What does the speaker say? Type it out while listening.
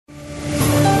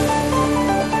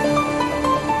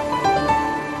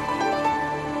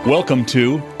Welcome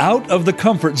to Out of the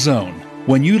Comfort Zone.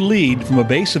 When you lead from a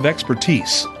base of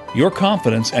expertise, your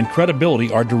confidence and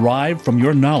credibility are derived from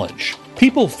your knowledge.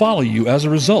 People follow you as a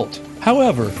result.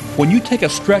 However, when you take a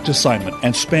stretch assignment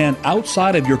and span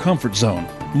outside of your comfort zone,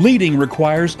 leading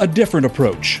requires a different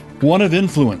approach, one of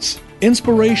influence,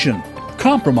 inspiration,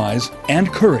 compromise,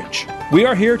 and courage. We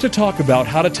are here to talk about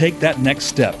how to take that next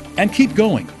step and keep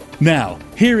going. Now,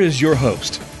 here is your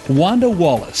host, Wanda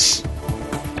Wallace.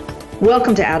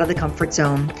 Welcome to Out of the Comfort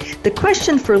Zone. The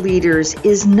question for leaders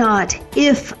is not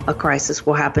if a crisis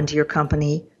will happen to your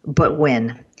company, but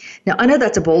when. Now, I know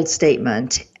that's a bold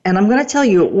statement, and I'm going to tell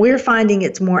you, we're finding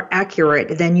it's more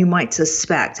accurate than you might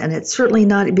suspect, and it's certainly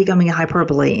not becoming a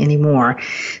hyperbole anymore.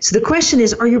 So the question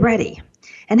is, are you ready?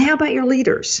 And how about your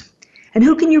leaders? And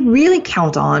who can you really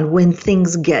count on when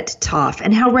things get tough?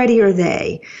 And how ready are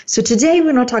they? So today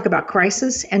we're going to talk about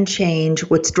crisis and change,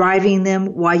 what's driving them,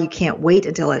 why you can't wait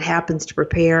until it happens to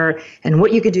prepare, and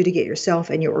what you can do to get yourself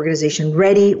and your organization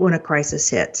ready when a crisis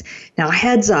hits. Now,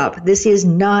 heads up, this is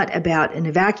not about an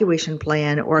evacuation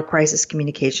plan or a crisis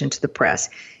communication to the press.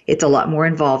 It's a lot more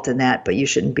involved than that, but you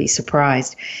shouldn't be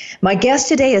surprised. My guest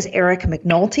today is Eric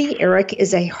McNulty. Eric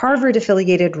is a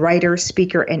Harvard-affiliated writer,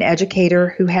 speaker, and educator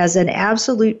who has an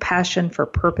absolute passion for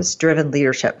purpose-driven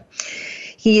leadership.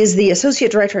 He is the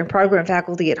Associate Director and Program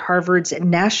Faculty at Harvard's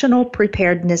National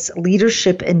Preparedness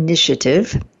Leadership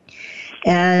Initiative.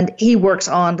 And he works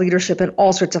on leadership in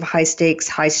all sorts of high-stakes,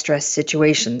 high-stress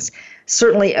situations.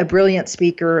 Certainly a brilliant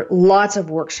speaker, lots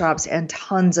of workshops, and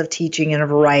tons of teaching in a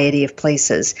variety of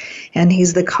places. And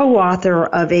he's the co-author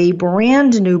of a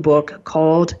brand new book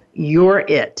called You're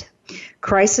It: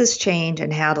 Crisis, Change,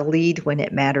 and How to Lead When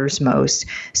It Matters Most.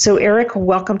 So, Eric,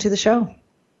 welcome to the show.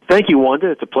 Thank you, Wanda.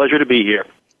 It's a pleasure to be here.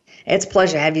 It's a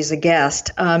pleasure to have you as a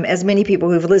guest. As many people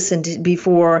who've listened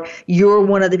before, you're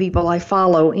one of the people I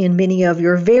follow in many of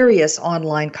your various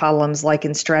online columns, like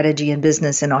in Strategy and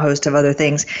Business and a host of other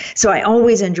things. So I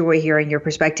always enjoy hearing your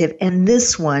perspective. And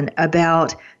this one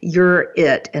about You're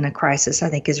It in a crisis, I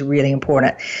think, is really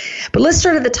important. But let's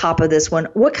start at the top of this one.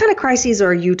 What kind of crises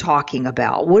are you talking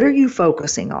about? What are you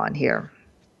focusing on here?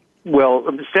 Well,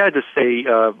 I'm sad to say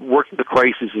working the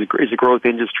crisis is a growth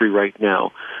industry right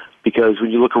now. Because when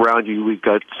you look around you, we've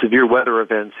got severe weather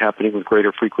events happening with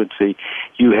greater frequency.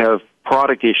 You have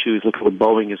product issues. Look at what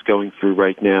Boeing is going through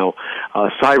right now.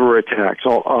 Cyber attacks.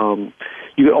 You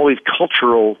get all these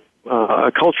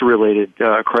culture-related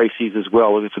crises as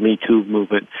well. Look at the Me Too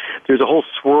movement. There's a whole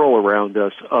swirl around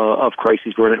us of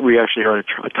crises. We actually are in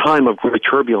a time of great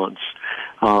turbulence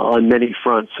on many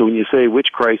fronts. So when you say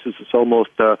which crisis, it's almost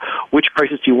which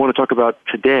crisis do you want to talk about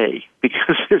today?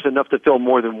 Because there's enough to fill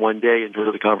more than one day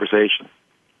into the conversation.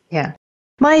 Yeah.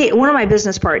 One of my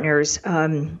business partners,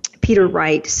 Peter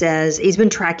Wright, says he's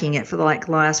been tracking it for the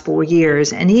last 4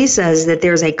 years, and he says that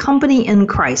there's a company in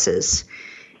crisis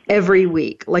every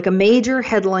week, like a major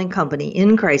headline company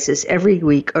in crisis every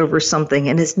week over something.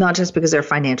 And it's not just because their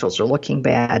financials are looking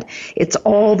bad. It's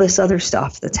all this other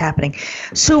stuff that's happening.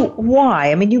 So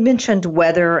why? I mean, you mentioned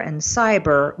weather and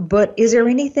cyber, but is there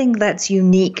anything that's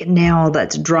unique now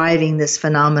that's driving this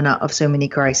phenomena of so many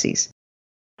crises?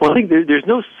 Well, I think there's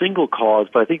no single cause,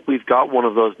 but I think we've got one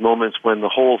of those moments when the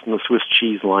holes in the Swiss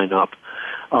cheese line up.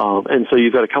 And so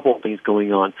you've got a couple of things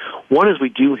going on. One is we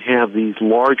do have these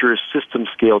larger system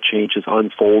scale changes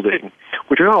unfolding,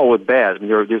 which are not always bad. I mean,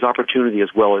 there's opportunity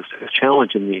as well as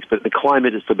challenge in these, but the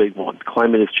climate is the big one. The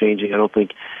climate is changing. I don't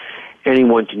think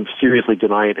anyone can seriously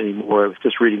deny it anymore. I was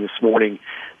just reading this morning,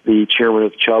 the chairman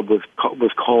of Chubb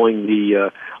was calling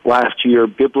the last year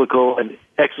biblical and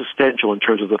existential in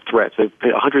terms of the threats. They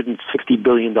paid $160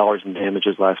 billion in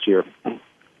damages last year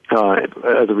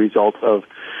as a result of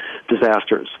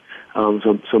disasters.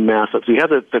 So massive. So you have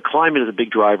the climate is a big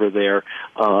driver there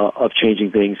of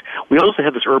changing things. We also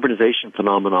have this urbanization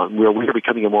phenomenon where we are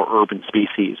becoming a more urban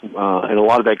species, and a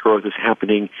lot of that growth is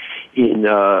happening in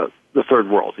the third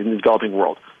world, in the developing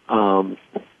world. And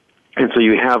so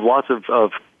you have lots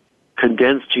of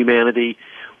condensed humanity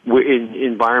in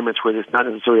environments where there's not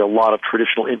necessarily a lot of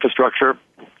traditional infrastructure.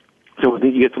 So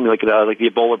you get something like the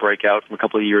Ebola breakout from a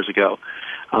couple of years ago.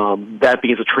 That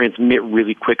begins to transmit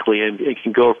really quickly, and it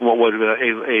can go from what was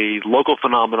a local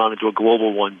phenomenon into a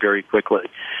global one very quickly.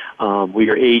 We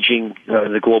are aging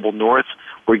in the global north.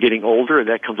 We're getting older, and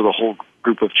that comes with a whole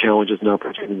group of challenges and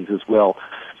opportunities as well.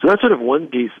 So that's sort of one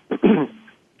piece.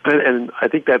 And I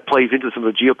think that plays into some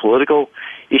of the geopolitical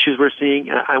issues we're seeing.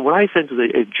 And what I sense is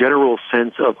a general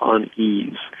sense of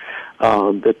unease,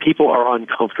 that people are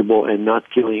uncomfortable and not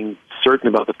feeling certain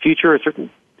about the future,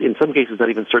 in some cases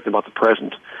not even certain about the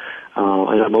present.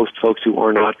 I know most folks who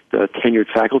are not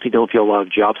tenured faculty don't feel a lot of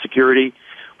job security,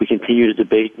 We continue to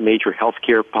debate major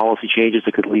healthcare policy changes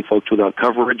that could leave folks without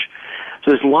coverage.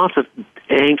 So there's lots of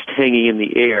angst hanging in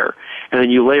the air. And then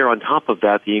you layer on top of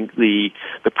that the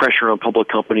pressure on public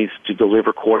companies to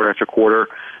deliver quarter after quarter,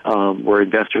 where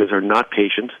investors are not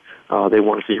patient. They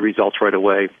want to see results right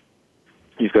away.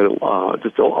 You've got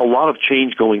just a lot of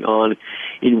change going on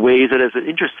in ways that, as it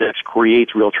intersects,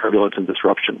 creates real turbulence and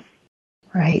disruption.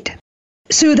 Right.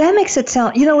 So that makes it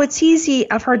sound, it's easy.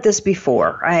 I've heard this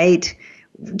before, right?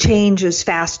 Change is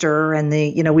faster, and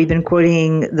we've been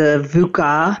quoting the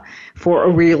VUCA for a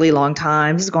really long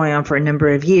time. This is going on for a number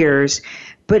of years,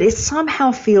 but it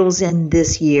somehow feels in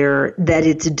this year that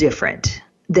it's different,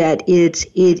 that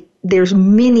there's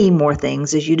many more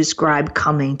things, as you described,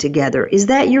 coming together. Is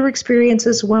that your experience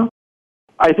as well?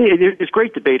 I think there's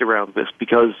great debate around this,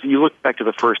 because you look back to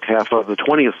the first half of the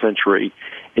 20th century,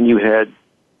 and you had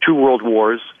 2 world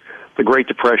wars, the Great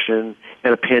Depression,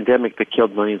 and a pandemic that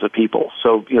killed millions of people.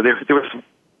 So, there was some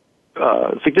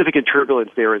significant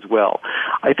turbulence there as well.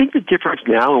 I think the difference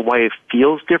now and why it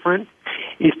feels different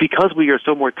is because we are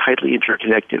so more tightly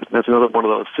interconnected. That's another one of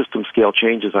those system scale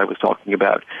changes I was talking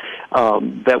about,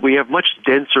 that we have much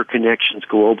denser connections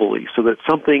globally, so that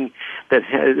something that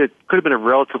could have been a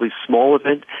relatively small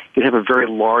event can have a very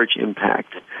large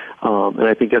impact. And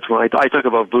I think that's when I talk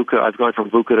about VUCA. I've gone from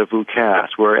VUCA to VUCAS,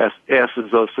 where S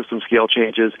is those system scale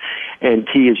changes, and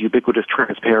T is ubiquitous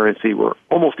transparency, where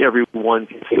almost everyone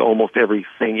can see almost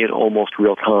everything in almost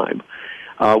real time,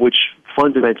 which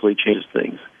fundamentally changes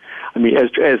things. I mean,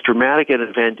 as dramatic an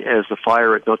event as the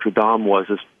fire at Notre Dame was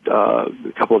a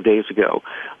couple of days ago,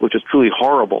 which was truly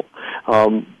horrible,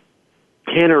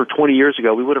 10 or 20 years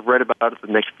ago, we would have read about it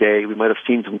the next day. We might have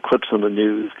seen some clips on the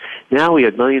news. Now we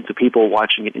have millions of people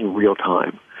watching it in real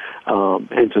time.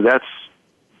 And so that's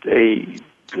a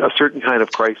certain kind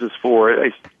of crisis for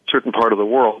a certain part of the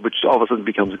world, which all of a sudden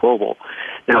becomes global.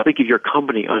 Now, think of your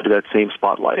company under that same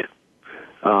spotlight.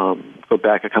 Go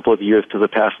back a couple of years to the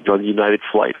passenger on the United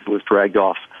flight who was dragged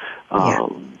off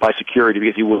by security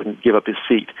because he wouldn't give up his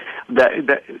seat.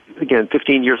 That again,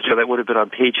 15 years ago, that would have been on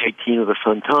page 18 of the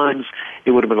Sun-Times.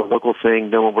 It would have been a local thing.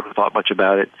 No one would have thought much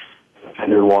about it,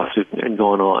 and their lawsuit and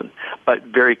gone on. But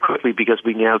very quickly, because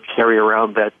we now carry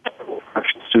around that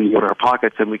production studio in our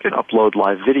pockets and we can upload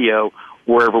live video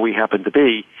wherever we happen to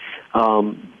be,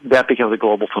 that becomes a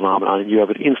global phenomenon, and you have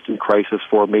an instant crisis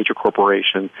for a major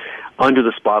corporation under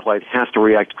the spotlight, has to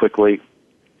react quickly,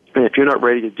 and if you're not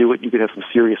ready to do it, you could have some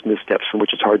serious missteps from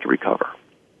which it's hard to recover.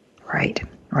 Right.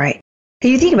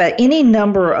 You think about any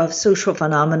number of social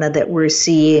phenomena that we're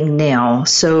seeing now.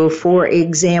 So, for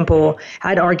example,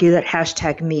 I'd argue that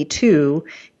 #MeToo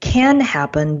can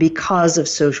happen because of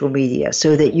social media,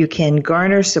 so that you can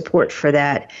garner support for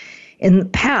that. In the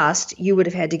past, you would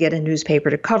have had to get a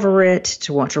newspaper to cover it,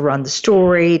 to want to run the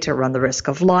story, to run the risk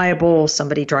of libel,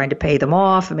 somebody trying to pay them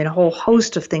off. I mean, a whole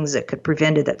host of things that could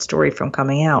prevented that story from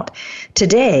coming out.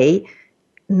 Today,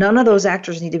 none of those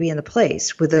actors need to be in the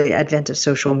place with the advent of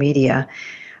social media.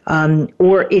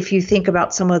 Or if you think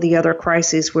about some of the other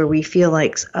crises where we feel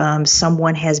like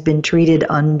someone has been treated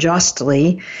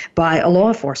unjustly by a law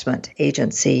enforcement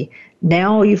agency,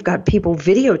 now you've got people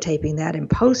videotaping that and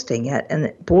posting it,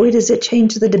 and boy, does it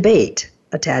change the debate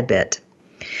a tad bit.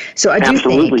 So I do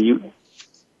think...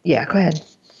 Yeah, go ahead.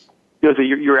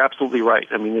 You're absolutely right.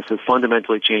 I mean, this has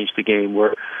fundamentally changed the game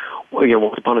where,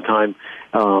 once upon a time,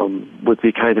 with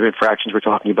the kind of infractions we're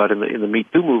talking about in the Me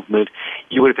Too movement,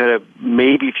 you would have had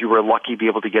maybe, if you were lucky, be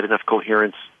able to get enough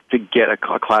coherence to get a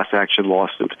class action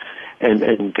lawsuit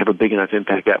and have a big enough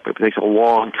impact. That it takes a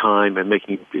long time, and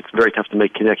it's very tough to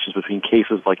make connections between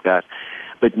cases like that.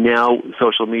 But now,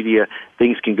 social media,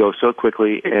 things can go so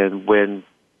quickly, and when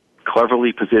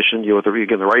cleverly positioned, with the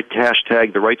right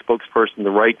hashtag, the right spokesperson,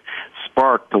 the right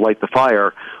spark to light the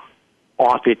fire,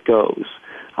 off it goes.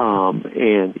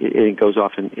 And it goes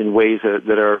off in ways that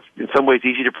are, in some ways,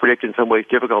 easy to predict, in some ways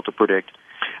difficult to predict.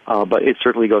 But it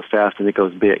certainly goes fast and it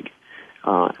goes big.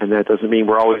 And that doesn't mean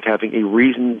we're always having a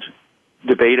reasoned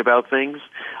debate about things,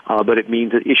 but it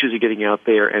means that issues are getting out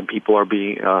there and people are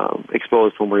being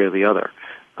exposed one way or the other,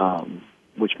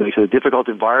 which makes it a difficult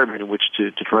environment in which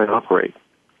to try and operate.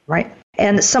 Right.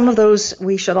 And some of those,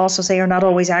 we should also say, are not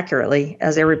always accurately,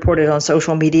 as they're reported on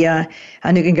social media.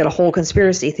 And you can get a whole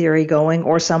conspiracy theory going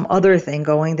or some other thing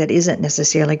going that isn't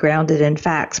necessarily grounded in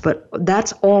facts. But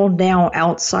that's all now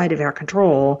outside of our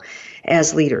control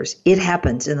as leaders. It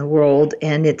happens in the world,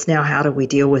 and it's now how do we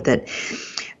deal with it?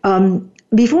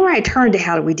 Before I turn to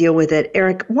how do we deal with it,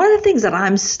 Eric, one of the things that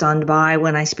I'm stunned by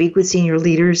when I speak with senior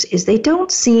leaders is they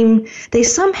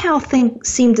somehow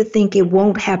seem to think it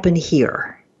won't happen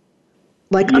here.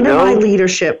 Like under my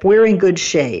leadership, we're in good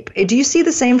shape. Do you see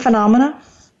the same phenomena?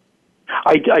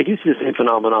 I do see the same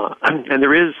phenomena. And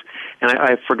there is, and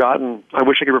I've forgotten, I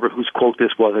wish I could remember whose quote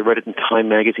this was. I read it in Time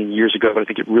magazine years ago, but I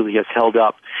think it really has held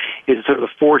up. It's sort of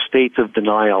the 4 states of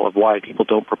denial of why people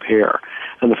don't prepare.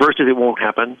 And the first is it won't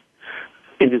happen.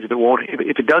 And if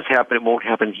it does happen, it won't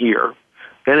happen here.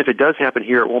 Then if it does happen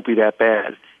here, it won't be that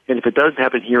bad. And if it does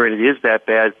happen here and it is that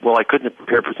bad, well, I couldn't have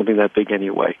prepared for something that big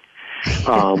anyway.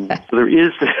 So there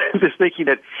is this thinking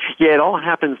that, it all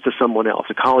happens to someone else.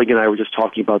 A colleague and I were just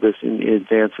talking about this in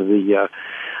advance of the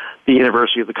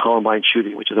anniversary of the Columbine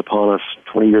shooting, which is upon us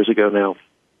 20 years ago now,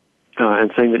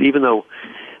 and saying that even though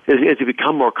as it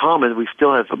become more common, we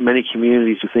still have many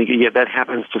communities who think, that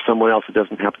happens to someone else, it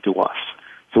doesn't happen to us.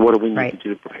 So what do we need to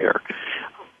do to prepare?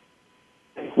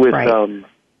 With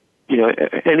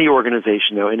any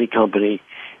organization, any company,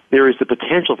 there is the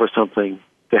potential for something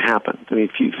to happen. I mean,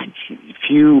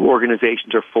 few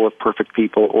organizations are full of perfect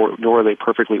people, nor are they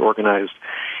perfectly organized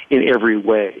in every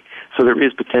way. So there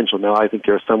is potential. Now, I think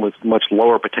there are some with much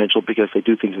lower potential because they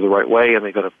do things the right way and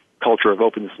they've got a culture of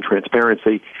openness and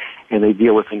transparency, and they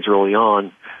deal with things early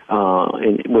on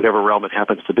in whatever realm it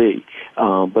happens to be.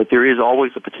 But there is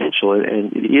always a potential,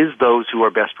 and it is those who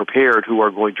are best prepared who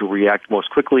are going to react most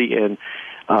quickly and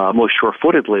most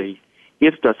sure-footedly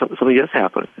if something does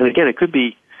happen. And again, it could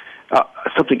be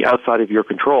something outside of your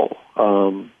control.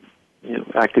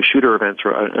 Active shooter events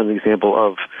are an example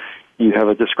of you have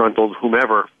a disgruntled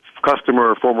whomever, customer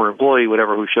or former employee,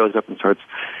 whatever, who shows up and starts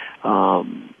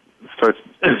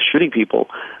shooting people.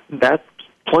 That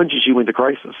plunges you into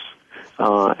crisis,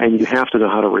 and you have to know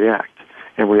how to react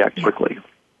and react quickly.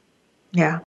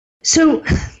 Yeah. So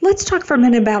let's talk for a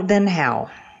minute about then how.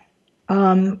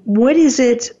 What is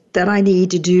it that I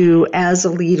need to do as a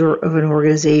leader of an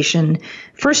organization,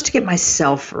 first to get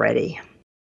myself ready?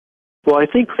 Well, I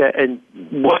think that, and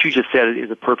what you just said is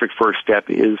a perfect first step,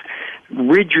 is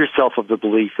rid yourself of the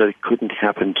belief that it couldn't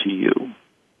happen to you.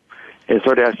 And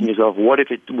start asking yourself, what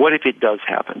if it does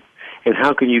happen? And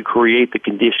how can you create the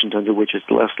conditions under which it's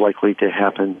less likely to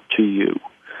happen to you?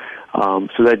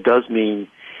 So that does mean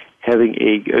having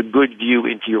a good view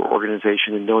into your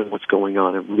organization and knowing what's going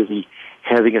on, and really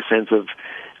having a sense of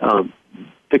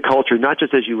the culture, not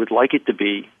just as you would like it to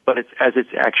be, but as it's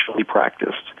actually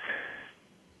practiced.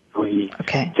 Are we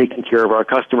taking care of our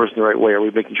customers in the right way? Are we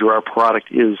making sure our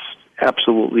product is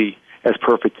absolutely as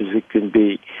perfect as it can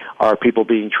be? Are people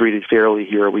being treated fairly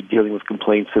here? Are we dealing with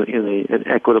complaints in an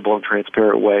equitable and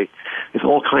transparent way? There's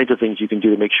all kinds of things you can do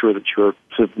to make sure that you're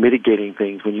sort of mitigating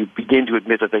things when you begin to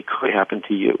admit that they could happen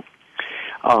to you.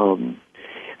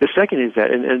 The second is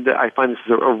that, and I find this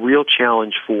is a real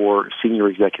challenge for senior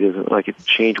executives, and I could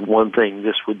change one thing,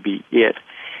 this would be it,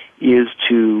 is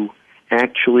to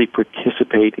actually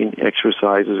participate in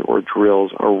exercises or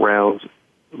drills around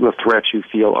the threats you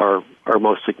feel are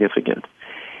most significant.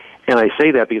 And I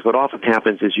say that because what often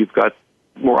happens is you've got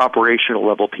more operational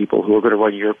level people who are going to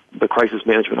run the crisis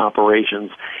management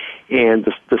operations, and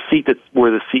the seat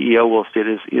where the CEO will sit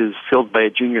is filled by a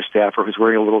junior staffer who's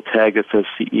wearing a little tag that says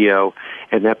CEO,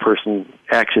 and that person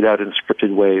acts it out in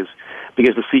scripted ways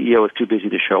because the CEO is too busy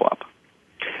to show up.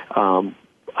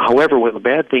 However, when the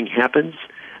bad thing happens,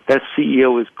 that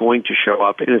CEO is going to show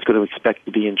up and is going to expect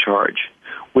to be in charge,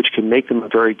 which can make them a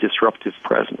very disruptive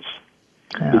presence.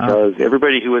 Yeah. Because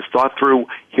everybody who has thought through,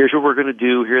 here's what we're going to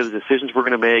do, here are the decisions we're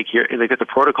going to make, here, and they've got the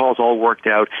protocols all worked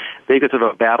out, they've got sort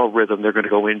of a battle rhythm they're going to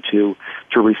go into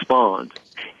to respond.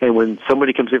 And when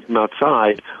somebody comes in from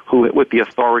outside who with the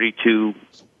authority to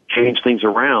change things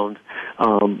around,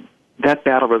 that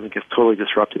battle rhythm gets totally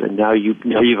disrupted, and now you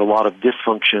have a lot of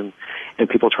dysfunction and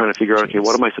people trying to figure out, okay,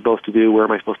 what am I supposed to do, where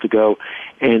am I supposed to go,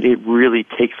 and it really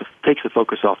takes the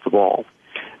focus off the ball.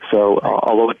 So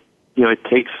although it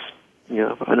takes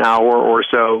an hour or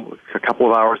so, a couple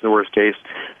of hours in the worst case,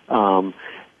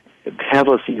 have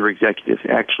those senior executives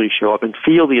actually show up and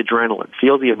feel the adrenaline,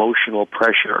 feel the emotional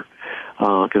pressure,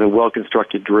 because a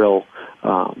well-constructed drill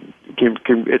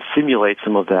it simulates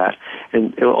some of that,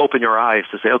 and it'll open your eyes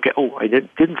to say, okay, I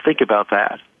didn't think about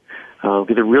that,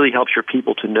 because it really helps your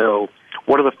people to know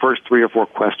what are the first 3 or 4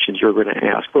 questions you're going to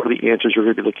ask, what are the answers you're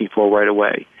going to be looking for right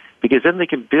away, because then they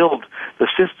can build the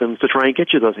systems to try and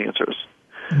get you those answers,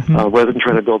 rather than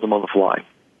trying to build them on the fly.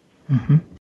 Mm-hmm.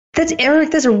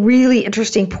 That's a really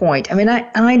interesting point. I mean,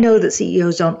 I know that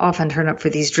CEOs don't often turn up for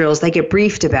these drills. They get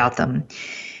briefed about them.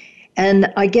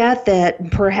 And I get that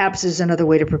perhaps is another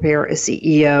way to prepare a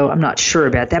CEO. I'm not sure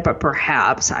about that, but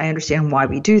perhaps I understand why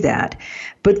we do that.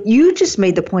 But you just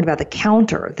made the point about the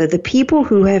counter, that the people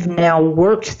who have now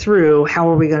worked through how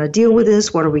are we going to deal with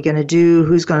this? What are we going to do?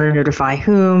 Who's going to notify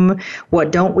whom?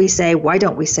 What don't we say? Why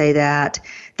don't we say that?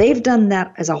 They've done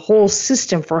that as a whole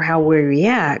system for how we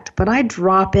react. But I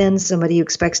drop in somebody who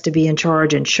expects to be in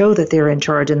charge and show that they're in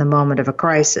charge in the moment of a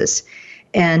crisis.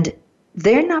 And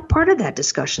they're not part of that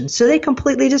discussion, so they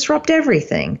completely disrupt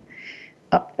everything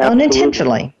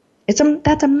unintentionally.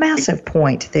 That's a massive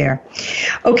point there.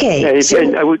 Okay,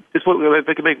 and I would if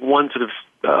I could make one sort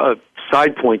of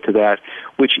side point to that,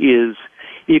 which is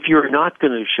if you're not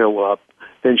going to show up,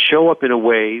 then show up in a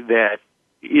way that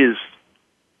is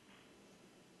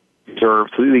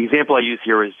deserved. So the example I use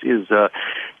here is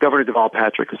Governor Deval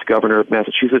Patrick, who's the governor of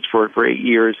Massachusetts for 8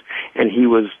 years, and he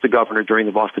was the governor during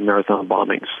the Boston Marathon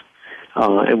bombings.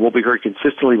 And what we heard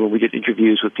consistently when we did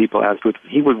interviews with people afterwards,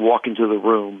 he would walk into the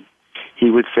room, he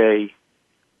would say,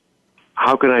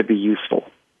 how can I be useful?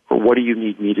 Or what do you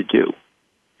need me to do?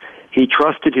 He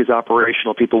trusted his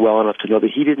operational people well enough to know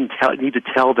that he didn't need to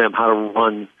tell them how to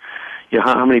run,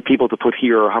 how many people to put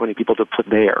here or how many people to put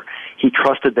there. He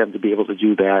trusted them to be able to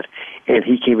do that, and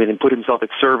he came in and put himself in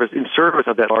service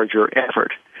of that larger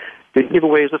effort. Didn't give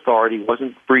away his authority,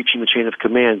 wasn't breaching the chain of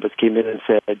command, but came in and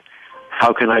said,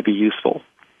 how can I be useful?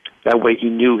 That way he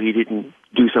knew he didn't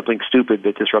do something stupid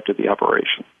that disrupted the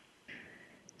operation.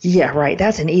 Yeah, right.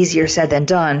 That's an easier said than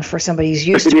done for somebody who's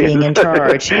used to being in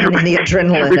charge and in the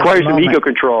adrenaline. It requires some ego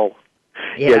control.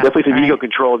 Yeah, definitely some ego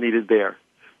control needed there.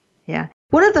 Yeah.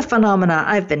 One of the phenomena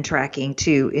I've been tracking,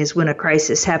 too, is when a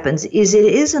crisis happens, is it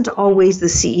isn't always the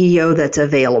CEO that's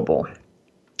available.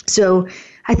 So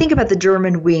I think about the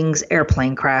German Wings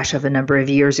airplane crash of a number of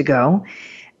years ago.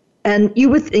 And you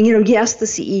would, yes, the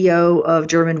CEO of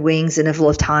German Wings and of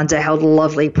Lufthansa held a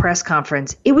lovely press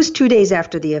conference. It was 2 days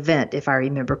after the event, if I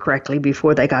remember correctly,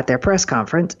 before they got their press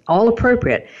conference. All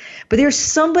appropriate. But there's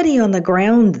somebody on the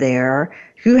ground there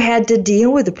who had to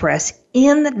deal with the press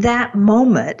in that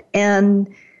moment. And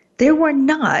they were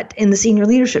not in the senior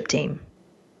leadership team.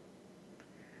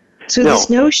 So This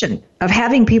notion of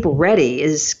having people ready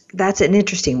that's an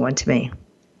interesting one to me.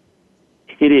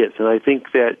 It is, and I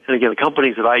think that, and again, the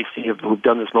companies that I see who've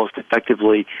done this most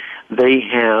effectively, they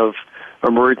have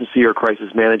emergency or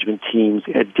crisis management teams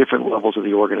at different levels of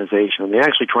the organization. And they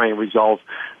actually try and resolve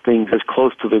things as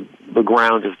close to the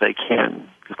ground as they can,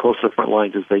 as close to the front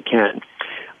lines as they can.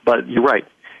 But you're right.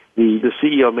 The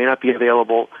CEO may not be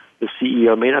available. The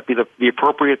CEO may not be the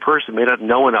appropriate person, may not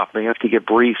know enough, may have to get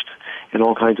briefed and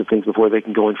all kinds of things before they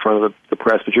can go in front of the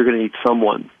press, but you're going to need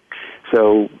someone.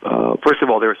 So, first of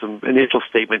all, there are some initial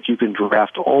statements you can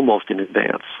draft almost in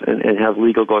advance and have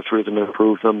legal go through them and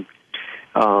approve them.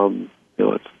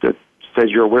 It says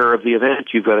you're aware of the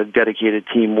event, you've got a dedicated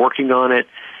team working on it,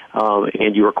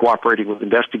 and you are cooperating with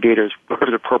investigators,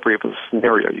 whatever is appropriate for the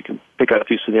scenario. You can pick out a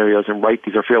few scenarios and write.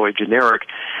 These are fairly generic,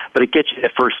 but it gets you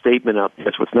that first statement up.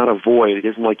 So it's not a void. It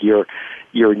isn't like you're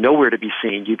nowhere to be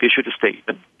seen. You've issued a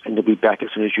statement, and you'll be back as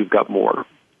soon as you've got more.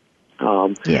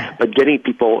 But getting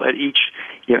people at each,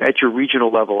 at your regional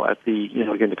level, at the,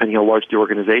 again, depending how large the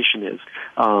organization is,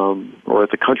 or at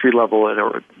the country level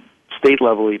or state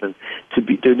level even,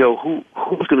 to know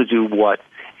who's going to do what,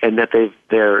 and that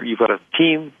you've got a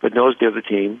team that knows they're the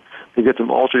team. They've got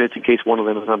some alternates in case one of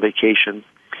them is on vacation,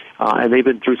 and they've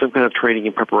been through some kind of training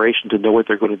and preparation to know what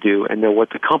they're going to do and know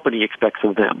what the company expects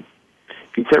of them.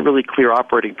 If you set really clear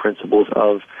operating principles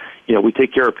of, we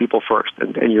take care of people first,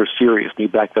 and you're serious, and you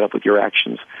back that up with your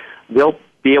actions, they'll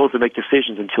be able to make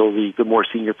decisions until the more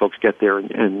senior folks get there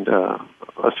and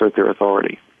assert their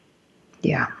authority.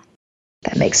 Yeah,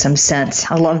 that makes some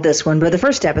sense. I love this one. But the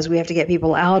first step is we have to get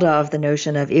people out of the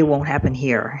notion of it won't happen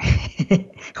here,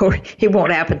 or it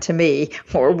won't happen to me,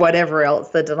 or whatever else,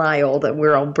 the denial that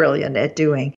we're all brilliant at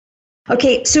doing.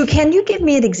 Okay, so can you give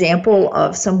me an example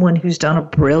of someone who's done a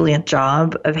brilliant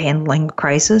job of handling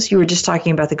crisis? You were just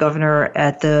talking about the governor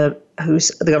who's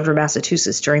the governor of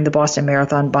Massachusetts during the Boston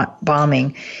Marathon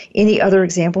bombing. Any other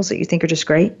examples that you think are just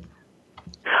great?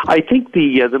 I think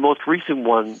the most recent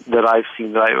one that I've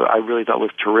seen that I really thought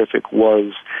was terrific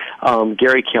was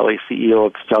Gary Kelly, CEO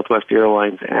of Southwest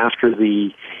Airlines, after the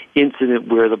incident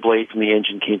where the blade from the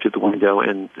engine came through the window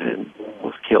and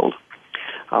was killed.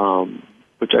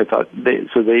 Which I thought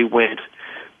they went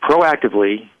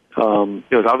proactively.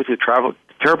 It was obviously a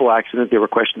terrible accident. There were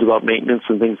questions about maintenance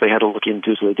and things they had to look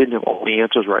into, so they didn't have all the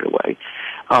answers right away.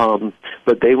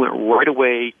 But they went right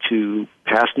away to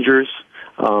passengers,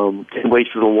 didn't wait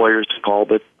for the lawyers to call,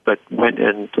 but went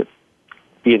and to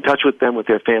be in touch with them, with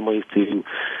their families, to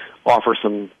offer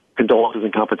some condolences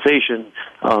and compensation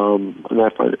on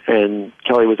that front. And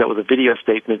Kelly was out with a video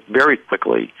statement very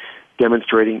quickly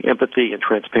demonstrating empathy and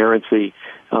transparency,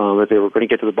 that they were going to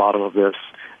get to the bottom of this.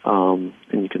 And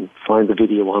you can find the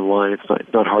video online.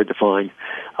 It's not hard to find.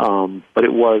 But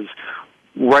it was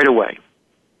right away.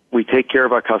 We take care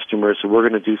of our customers, so we're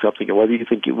going to do something. And whether you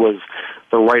think it was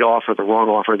the right offer, the wrong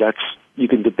offer, that's you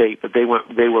can debate. But they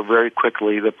were very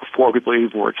quickly, that before people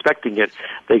even were expecting it,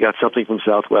 they got something from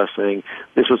Southwest saying,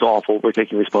 this was awful, we're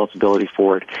taking responsibility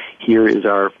for it. Here is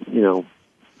our,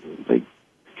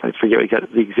 I forget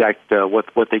the exact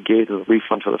what they gave them, the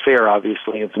refund for the fare,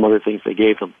 obviously, and some other things they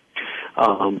gave them.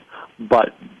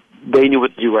 But they knew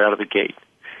what to do right out of the gate.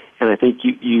 And I think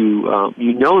you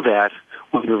know that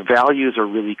when your values are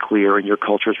really clear and your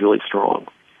culture is really strong,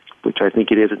 which I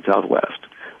think it is in Southwest.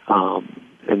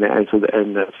 And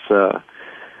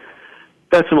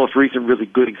that's the most recent really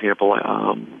good example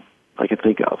I can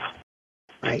think of.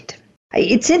 Right.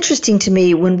 It's interesting to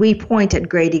me when we point at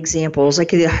great examples, like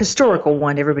the historical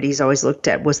one everybody's always looked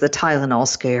at was the Tylenol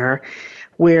scare,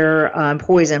 where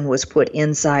poison was put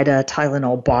inside a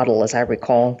Tylenol bottle, as I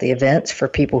recall the events, for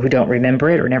people who don't remember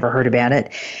it or never heard about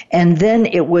it. And then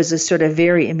it was a sort of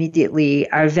very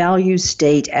immediately, our values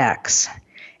state X,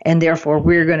 and therefore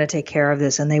we're going to take care of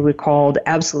this. And they recalled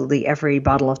absolutely every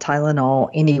bottle of Tylenol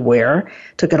anywhere,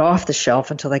 took it off the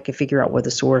shelf until they could figure out what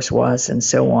the source was, and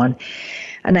so on.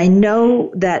 And I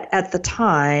know that at the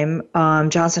time,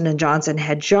 Johnson & Johnson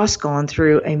had just gone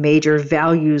through a major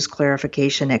values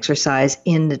clarification exercise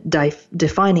in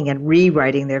defining and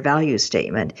rewriting their values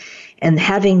statement. And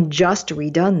having just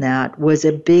redone that was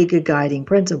a big guiding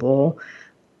principle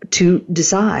to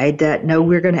decide that, no,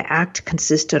 we're going to act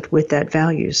consistent with that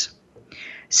values.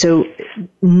 So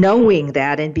knowing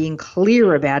that and being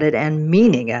clear about it and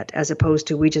meaning it, as opposed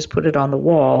to we just put it on the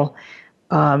wall,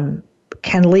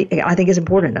 I think is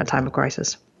important in a time of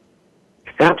crisis.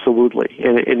 Absolutely,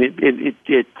 and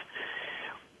it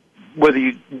whether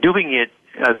you're doing it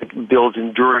builds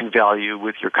enduring value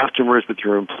with your customers, with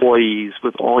your employees,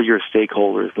 with all your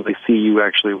stakeholders, when they see you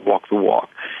actually walk the walk.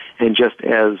 And just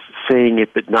as saying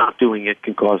it but not doing it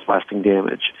can cause lasting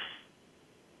damage.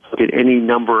 Look at any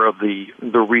number of the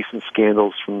recent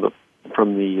scandals from the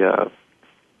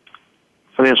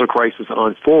financial crisis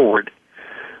on forward.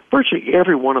 Virtually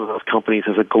every one of those companies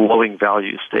has a glowing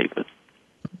values statement.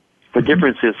 The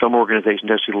difference is some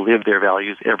organizations actually live their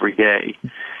values every day,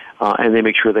 and they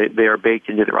make sure they are baked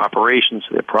into their operations,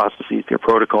 their processes, their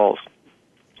protocols,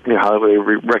 how they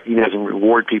recognize and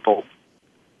reward people.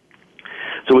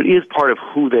 So it is part of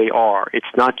who they are. It's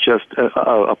not just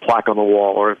a plaque on the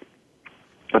wall or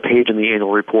a page in the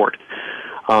annual report.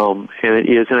 And it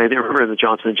is, and I remember in the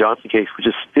Johnson & Johnson case, which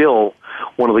is still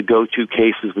one of the go-to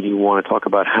cases when you want to talk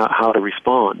about how to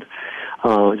respond.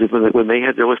 When they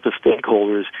had their list of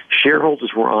stakeholders,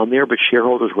 shareholders were on there, but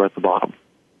shareholders were at the bottom.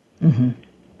 Mm-hmm.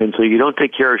 And so you don't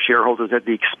take care of shareholders at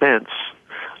the expense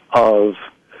of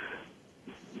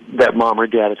that mom or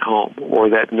dad at home or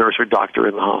that nurse or doctor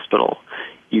in the hospital.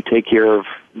 You take care of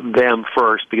them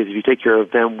first, because if you take care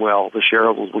of them well, the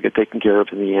shareholders will get taken care of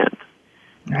in the end.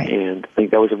 Right. And I think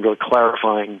that was a real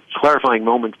clarifying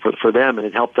moment for them, and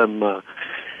it helped them.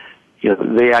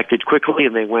 They acted quickly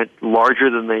and they went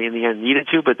larger than they in the end needed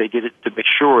to, but they did it to make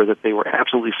sure that they were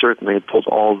absolutely certain they had pulled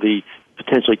all the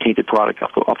potentially tainted product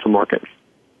off the market.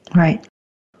 Right.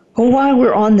 Well, while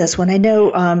we're on this one, I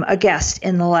know a guest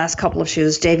in the last couple of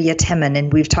shows, Davia Timon,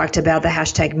 and we've talked about the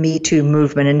hashtag #MeToo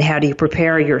movement and how do you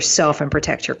prepare yourself and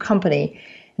protect your company.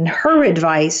 And her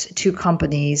advice to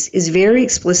companies is very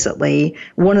explicitly,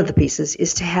 one of the pieces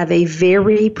is to have a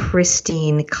very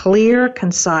pristine, clear,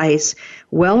 concise,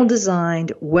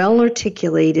 well-designed,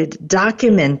 well-articulated,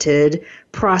 documented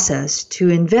process to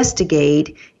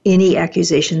investigate any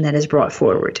accusation that is brought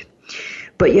forward.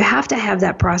 But you have to have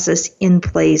that process in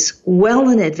place well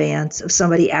in advance of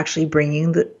somebody actually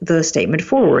bringing the statement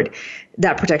forward.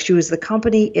 That protects you as the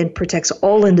company. It protects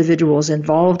all individuals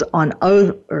involved on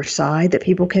either side, that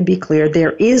people can be clear.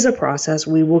 There is a process.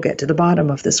 We will get to the bottom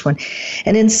of this one.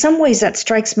 And in some ways, that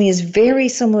strikes me as very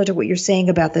similar to what you're saying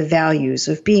about the values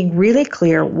of being really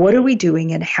clear. What are we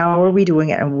doing and how are we doing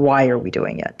it and why are we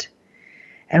doing it?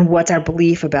 And what's our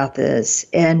belief about this?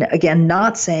 And again,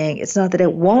 not saying, it's not that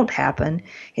it won't happen.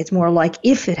 It's more like,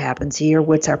 if it happens here,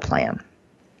 what's our plan?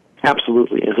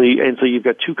 Absolutely. And so you've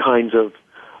got two kinds of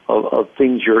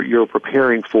things you're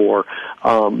preparing for.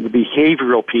 The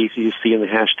behavioral piece you see in the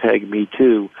hashtag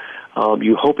 #MeToo.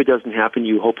 You hope it doesn't happen.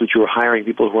 You hope that you're hiring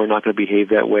people who are not going to behave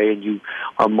that way, and you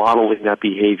are modeling that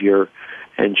behavior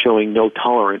and showing no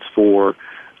tolerance for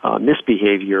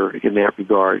misbehavior in that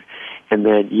regard. And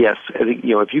then, yes, I think,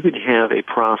 if you could have a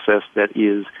process that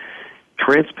is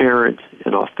transparent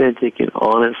and authentic and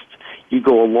honest, you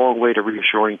go a long way to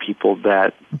reassuring people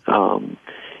that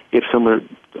if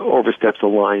someone oversteps the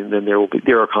line, then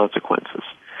there are consequences,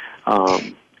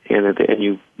 and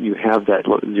you have that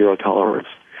zero tolerance.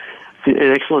 An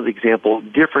excellent example,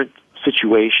 different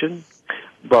situation,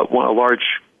 but a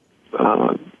large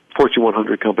Fortune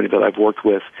 100 company that I've worked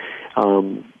with.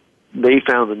 They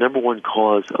found the number one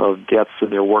cause of deaths in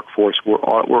their workforce were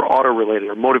auto-related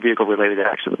or motor vehicle-related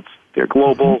accidents. They're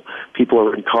global. People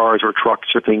are in cars or trucks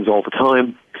or things all the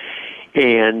time.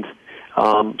 And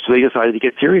so they decided to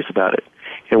get serious about it.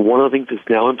 And one of the things that's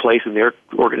now in place in their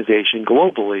organization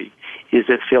globally is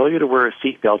that failure to wear a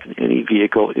seatbelt in any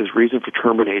vehicle is reason for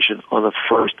termination on the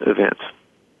first event.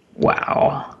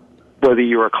 Wow. Whether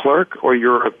you're a clerk or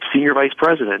you're a senior vice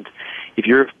president, if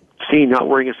you're seen not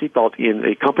wearing a seatbelt in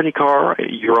a company car,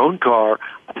 your own car,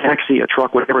 a taxi, a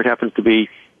truck, whatever it happens to be,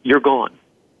 you're gone.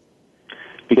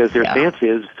 Because their stance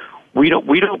is, we don't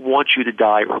want you to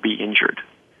die or be injured.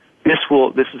 This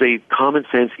is a common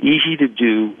sense, easy to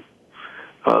do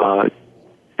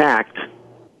act.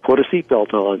 Put a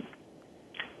seatbelt on.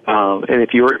 And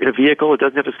if you're in a vehicle that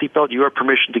doesn't have a seatbelt, you have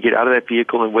permission to get out of that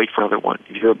vehicle and wait for another one.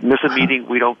 If you miss a meeting,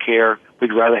 we don't care.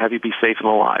 We'd rather have you be safe and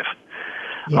alive.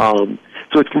 Yeah.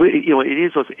 So it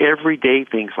is those everyday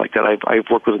things like that. I've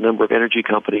worked with a number of energy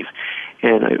companies,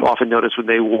 and I often notice when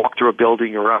they walk through a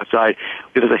building or outside,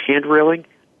 if there's a hand railing,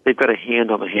 they've got a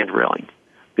hand on the hand railing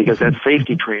because that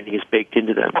safety training is baked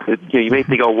into them. You may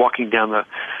think, walking down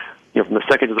from the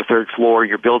second to the third floor of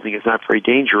your building is not very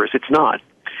dangerous. It's not.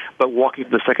 But walking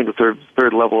from the second to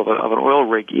third level of an oil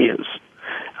rig is.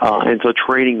 And so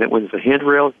training that when there's a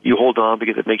handrail, you hold on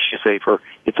because it makes you safer.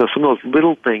 It's some of those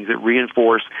little things that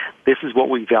reinforce this is what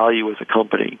we value as a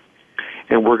company.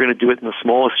 And we're going to do it in the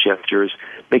smallest gestures,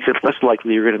 makes it less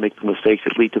likely you're going to make the mistakes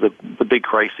that lead to the big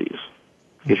crises.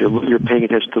 If you're paying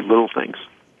attention to the little things.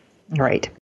 Right.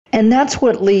 And that's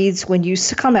what leads when you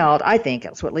come out, I think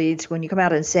that's what leads when you come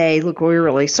out and say, look, we're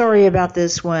really sorry about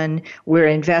this one. We're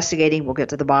investigating. We'll get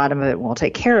to the bottom of it. We'll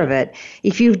take care of it.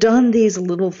 If you've done these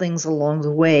little things along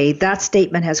the way, that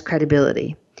statement has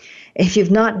credibility. If you've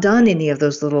not done any of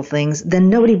those little things, then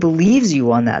nobody believes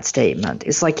you on that statement.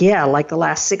 It's like, like the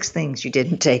last 6 things you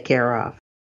didn't take care of.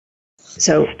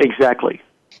 So Exactly.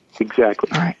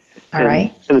 All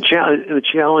right. And the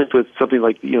challenge with something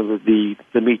like, the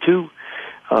Me Too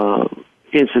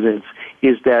incidents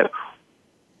is that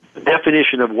the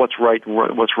definition of what's right and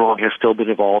what's wrong has still been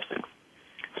evolving.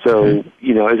 So,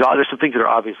 there's some things that are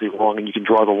obviously wrong, and you can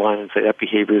draw the line and say that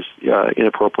behavior is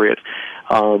inappropriate.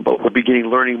 But we're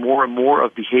learning more and more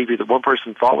of behavior that one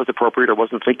person thought was appropriate or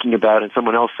wasn't thinking about, and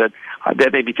someone else said,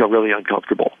 that made me feel really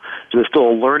uncomfortable. So there's still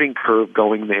a learning curve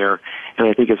going there. And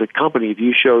I think as a company, if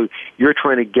you show you're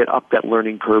trying to get up that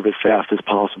learning curve as fast as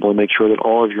possible and make sure that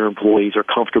all of your employees are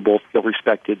comfortable, feel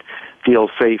respected, feel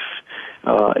safe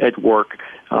at work,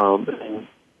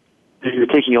 and you're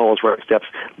taking all those right steps,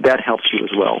 that helps you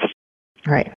as well.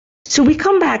 Right. So we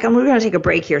come back, and we're going to take a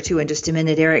break here too in just a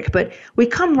minute, Eric, but we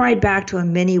come right back to,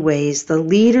 in many ways, the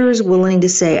leaders willing to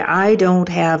say, I don't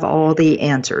have all the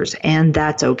answers, and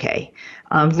that's okay.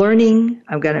 I'm learning.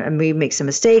 I'm going to make some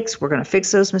mistakes. We're going to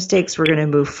fix those mistakes. We're going to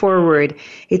move forward.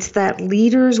 It's that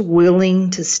leaders willing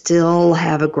to still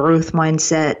have a growth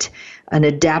mindset, an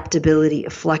adaptability, a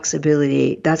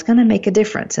flexibility, that's going to make a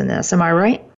difference in this. Am I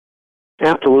right?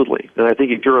 Absolutely. And I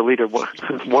think if you're a leader, one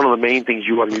of the main things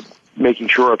you want to be making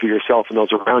sure of for yourself and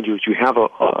those around you is you have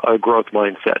a growth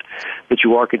mindset, that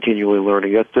you are continually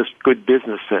learning. That's just good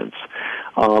business sense.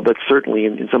 But certainly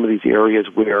in some of these areas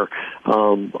where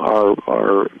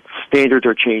our standards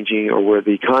are changing or where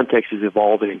the context is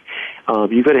evolving,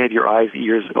 you've got to have your eyes and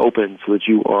ears open so that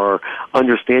you are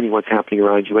understanding what's happening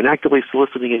around you and actively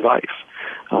soliciting advice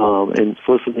and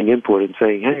soliciting input and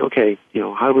saying, hey, okay,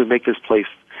 how do we make this place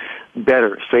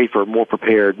better, safer, more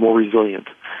prepared, more resilient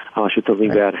should something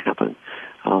bad happen.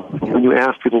 When you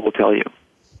ask, people will tell you.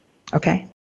 Okay.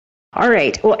 All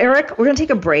right. Well, Eric, we're going to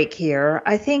take a break here.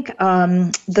 I think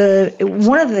one of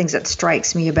the things that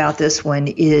strikes me about this one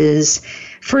is,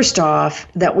 first off,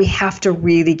 that we have to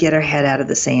really get our head out of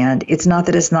the sand. It's not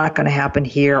that it's not going to happen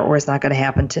here or it's not going to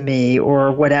happen to me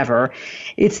or whatever.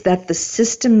 It's that the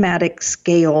systematic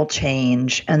scale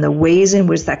change and the ways in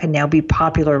which that can now be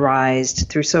popularized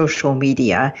through social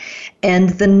media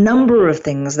and the number of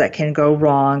things that can go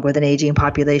wrong with an aging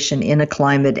population in a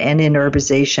climate and in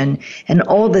urbanization and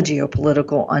all the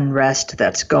geopolitical unrest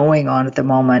that's going on at the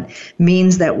moment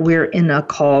means that we're in a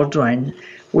cauldron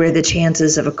where the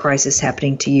chances of a crisis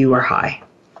happening to you are high,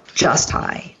 just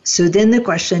high. So then the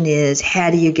question is, how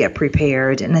do you get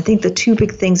prepared? And I think the two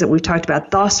big things that we've talked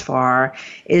about thus far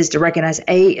is to recognize,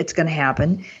 A, it's going to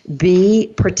happen,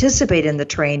 B, participate in the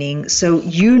training so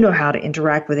you know how to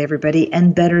interact with everybody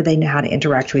and better they know how to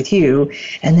interact with you.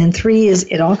 And then 3 is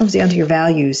it all comes down to your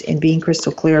values and being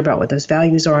crystal clear about what those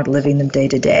values are and living them day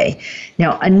to day.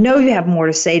 Now, I know you have more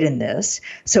to say than this,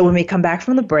 so when we come back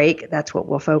from the break, that's what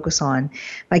we'll focus on.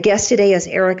 My guest today is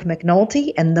Eric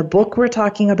McNulty, and the book we're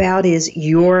talking about is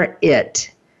You're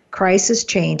It, Crisis,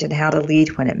 Change, and How to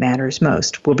Lead When It Matters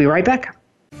Most. We'll be right back.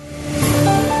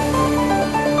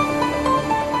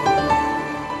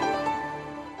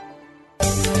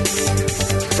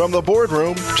 From the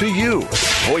boardroom to you,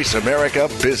 Voice America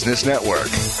Business Network.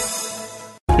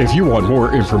 If you want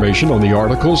more information on the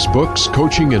articles, books,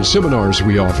 coaching, and seminars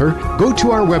we offer, go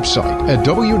to our website at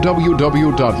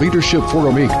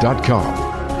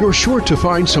www.leadershipforuminc.com. You're sure to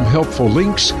find some helpful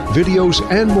links, videos,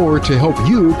 and more to help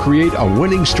you create a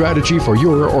winning strategy for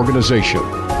your organization.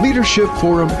 Leadership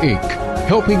Forum, Inc.,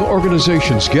 helping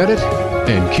organizations get it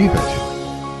and keep it.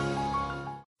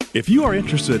 If you are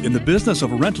interested in the business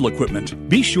of rental equipment,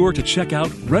 be sure to check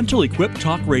out Rental Equip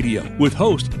Talk Radio with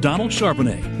host Donald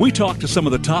Charbonnet. We talk to some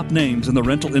of the top names in the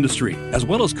rental industry, as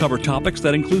well as cover topics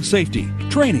that include safety,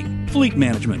 training, fleet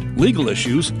management, legal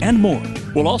issues, and more.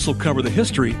 We'll also cover the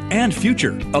history and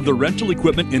future of the rental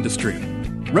equipment industry.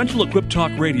 Rental Equip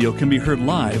Talk Radio can be heard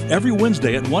live every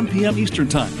Wednesday at 1 p.m. Eastern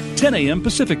Time, 10 a.m.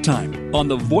 Pacific Time on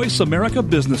the Voice America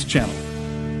Business Channel.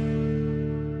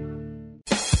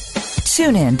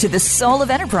 Tune in to The Soul of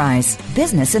Enterprise,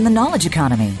 Business in the Knowledge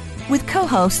Economy, with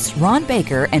co-hosts Ron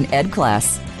Baker and Ed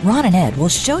Kless. Ron and Ed will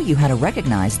show you how to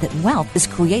recognize that wealth is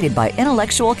created by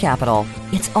intellectual capital.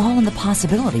 It's all in the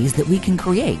possibilities that we can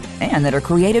create and that are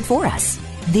created for us.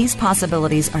 These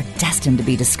possibilities are destined to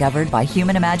be discovered by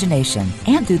human imagination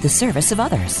and through the service of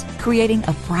others, creating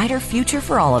a brighter future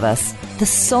for all of us. The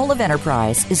Soul of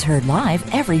Enterprise is heard live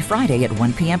every Friday at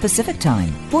 1 p.m. Pacific Time,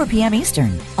 4 p.m.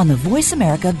 Eastern, on the Voice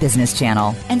America Business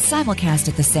Channel, and simulcast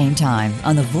at the same time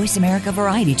on the Voice America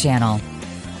Variety Channel.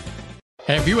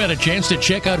 Have you had a chance to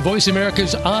check out Voice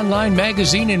America's online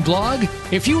magazine and blog?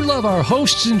 If you love our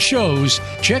hosts and shows,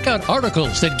 check out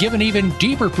articles that give an even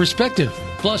deeper perspective,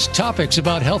 plus topics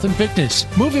about health and fitness,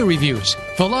 movie reviews,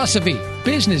 philosophy,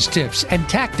 business tips and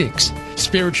tactics,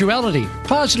 spirituality,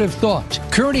 positive thought,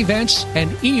 current events,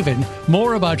 and even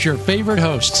more about your favorite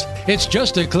hosts. It's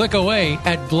just a click away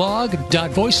at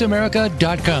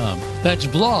blog.voiceamerica.com. That's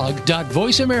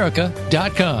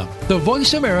blog.voiceamerica.com. The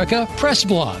Voice America Press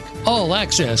Blog. All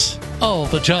access, all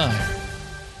the time.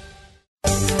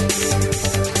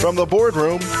 From the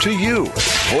boardroom to you,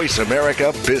 Voice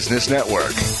America Business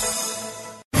Network.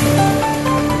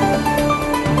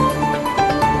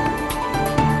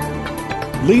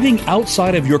 Leading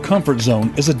outside of your comfort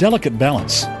zone is a delicate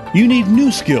balance. You need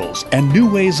new skills and new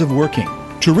ways of working.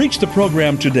 To reach the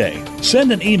program today,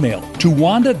 send an email to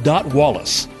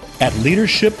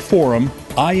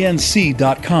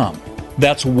wanda.wallace@leadershipforuminc.com.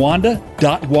 That's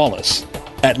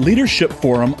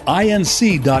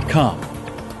wanda.wallace@leadershipforuminc.com.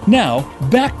 Now,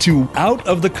 back to Out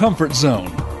of the Comfort Zone.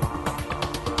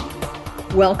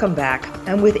 Welcome back.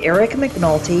 I'm with Eric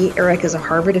McNulty. Eric is a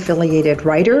Harvard-affiliated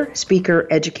writer, speaker,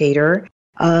 educator,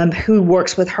 who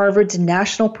works with Harvard's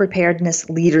National Preparedness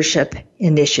Leadership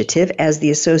Initiative as the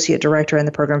Associate Director and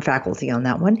the Program Faculty on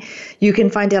that one. You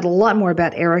can find out a lot more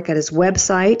about Eric at his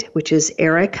website, which is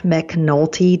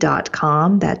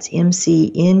ericmcnulty.com. That's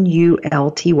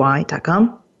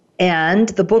MCNULTY.com. And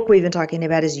the book we've been talking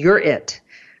about is You're It.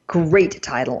 Great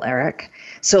title, Eric.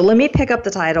 So let me pick up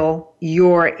the title,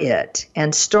 You're It,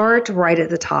 and start right at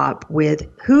the top with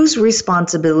whose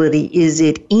responsibility is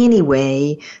it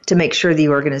anyway to make sure the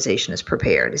organization is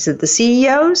prepared? Is it the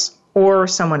CEO's or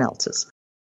someone else's?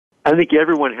 I think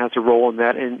everyone has a role in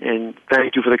that, and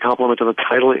thank you for the compliment on the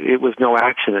title. It was no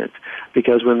accident,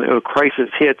 because when a crisis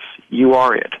hits, you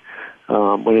are it.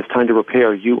 When it's time to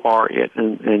repair, you are it.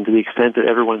 And to the extent that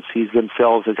everyone sees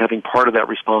themselves as having part of that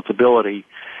responsibility,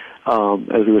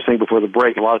 as we were saying before the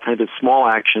break, a lot of times it's small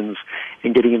actions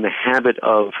and getting in the habit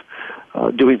of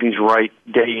doing things right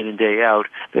day in and day out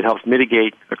that helps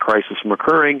mitigate a crisis from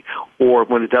occurring, or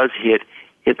when it does hit,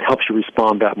 it helps you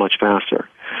respond that much faster.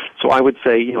 So I would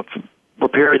say,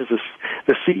 preparedness is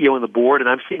the CEO and the board, and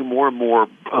I'm seeing more and more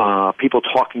people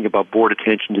talking about board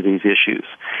attention to these issues.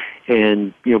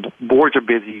 And, boards are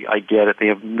busy, I get it. They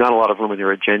have not a lot of room in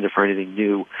their agenda for anything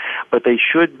new, but they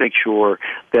should make sure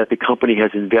that the company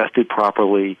has invested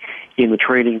properly in the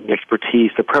training, the expertise,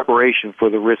 the preparation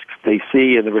for the risks they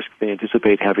see and the risks they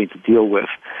anticipate having to deal with.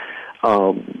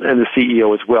 and the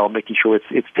CEO as well, making sure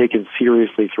it's taken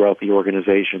seriously throughout the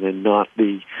organization and not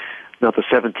the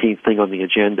 17th thing on the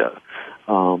agenda,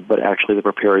 but actually the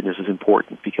preparedness is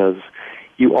important because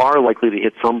you are likely to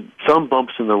hit some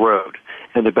bumps in the road,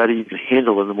 and the better you can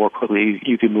handle them, the more quickly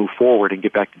you can move forward and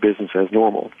get back to business as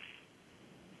normal.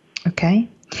 Okay.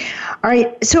 All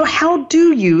right. So how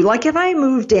do you, like if I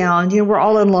move down, we're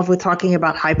all in love with talking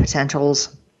about high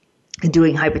potentials and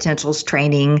doing high potentials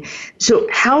training. So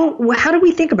how do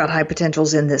we think about high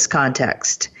potentials in this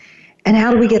context? And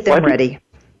how do we get them ready?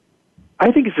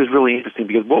 I think this is really interesting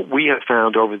because what we have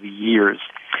found over the years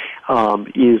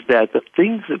is that the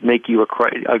things that make you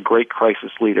a great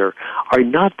crisis leader are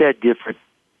not that different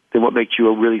than what makes you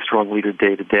a really strong leader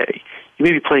day to day. You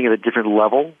may be playing at a different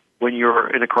level when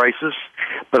you're in a crisis,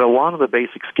 but a lot of the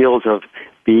basic skills of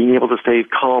being able to stay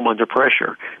calm under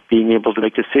pressure, being able to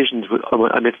make decisions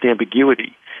amidst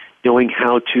ambiguity, knowing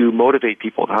how to motivate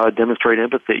people, how to demonstrate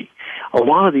empathy, a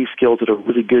lot of these skills that are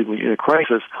really good when you're in a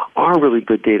crisis are really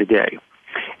good day to day.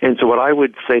 And so what I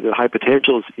would say to high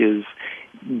potentials is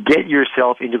get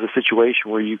yourself into the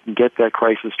situation where you can get that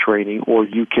crisis training or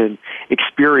you can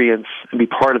experience and be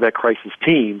part of that crisis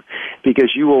team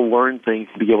because you will learn things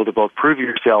to be able to both prove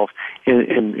yourself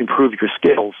and improve your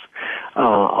skills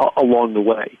along the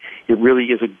way. It really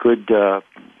is a good the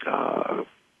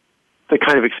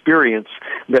kind of experience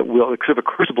that will, sort of a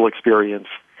crucible experience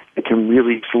that can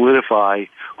really solidify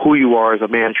who you are as a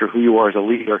manager, who you are as a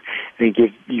leader, and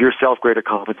give yourself greater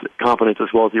confidence as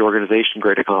well as the organization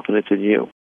greater confidence in you.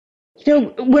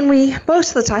 Most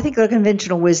of the time, I think the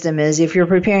conventional wisdom is if you're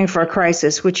preparing for a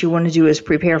crisis, what you want to do is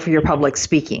prepare for your public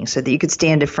speaking so that you could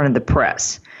stand in front of the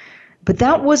press. But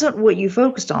that wasn't what you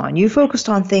focused on. You focused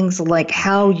on things like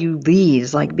how you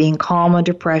lead, like being calm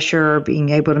under pressure, being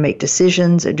able to make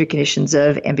decisions under conditions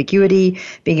of ambiguity,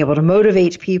 being able to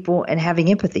motivate people, and having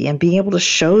empathy, and being able to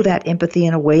show that empathy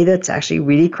in a way that's actually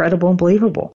really credible and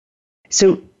believable.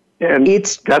 So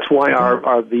that's why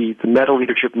the meta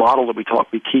leadership model that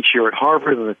we teach here at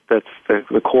Harvard, and that's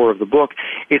the core of the book.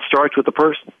 It starts with the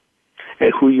person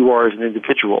and who you are as an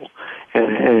individual,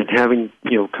 and having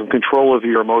control of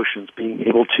your emotions, being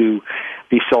able to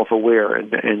be self-aware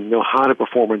and know how to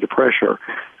perform under pressure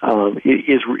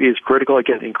is critical,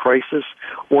 again, in crisis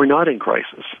or not in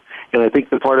crisis. And I think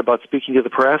the part about speaking to the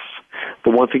press, the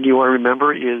one thing you want to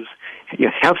remember is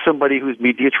have somebody who's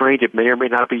media trained, it may or may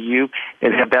not be you,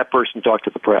 and have that person talk to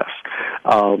the press.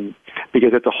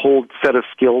 Because it's a whole set of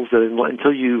skills that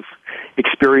until you've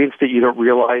experienced it, you don't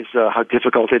realize how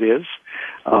difficult it is.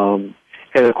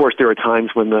 And of course, there are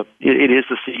times when it is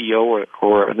the CEO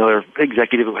or another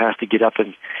executive who has to get up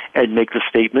and make the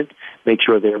statement, make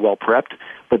sure they're well prepped.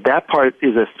 But that part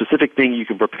is a specific thing you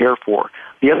can prepare for.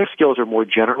 The other skills are more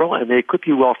general, and they equip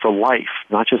you well for life,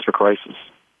 not just for crisis.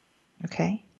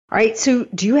 Okay. All right. So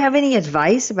do you have any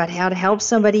advice about how to help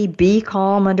somebody be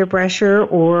calm under pressure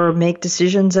or make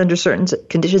decisions under certain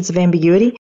conditions of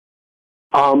ambiguity?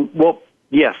 Well,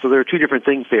 yes. So there are two different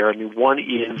things there. I mean, one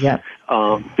is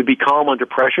to be calm under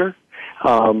pressure.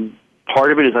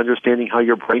 Part of it is understanding how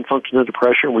your brain functions under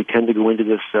pressure, and we tend to go into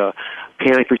this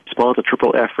panic response, a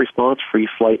triple F response, freeze,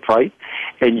 flight, fight,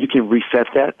 and you can reset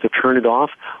that to turn it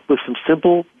off with some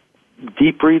simple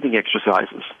deep breathing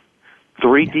exercises.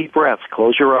 3 deep breaths.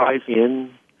 Close your eyes,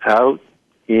 in, out,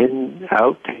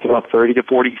 take about 30 to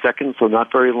 40 seconds, so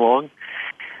not very long.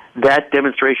 That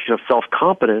demonstration of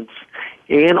self-confidence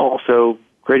and also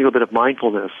creating a bit of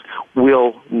mindfulness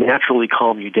will naturally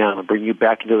calm you down and bring you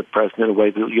back into the present in a way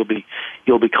that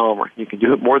you'll be calmer. You can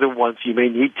do it more than once. You may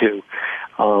need to,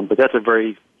 but that's a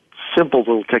very simple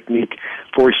little technique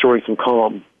for restoring some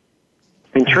calm.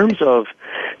 In terms of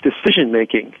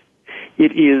decision-making,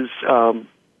 it is...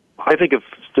 I think of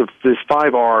there's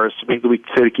 5 R's that we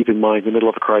say to keep in mind in the middle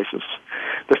of a crisis.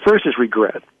 The first is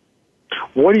regret.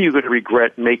 What are you going to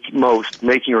regret most,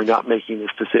 making or not making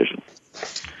this decision?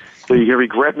 So you're going to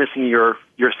regret missing your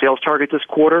sales target this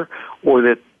quarter, or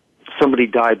that somebody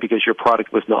died because your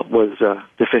product was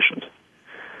deficient.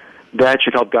 That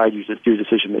should help guide you to do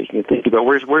decision making and think about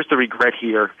where's the regret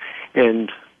here,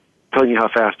 and telling you how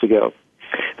fast to go.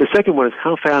 The second one is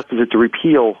how fast is it to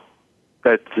repeal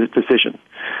that decision.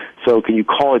 So can you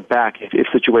call it back if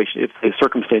the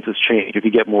circumstances change, if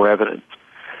you get more evidence?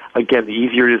 Again, the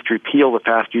easier it is to repeal, the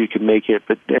faster you can make it,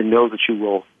 and know that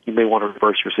you may want to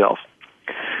reverse yourself.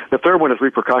 The third one is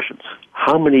repercussions.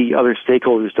 How many other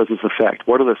stakeholders does this affect?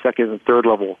 What are the second and third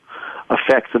level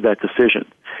effects of that decision?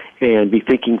 And be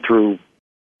thinking through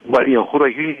who do I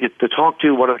need to talk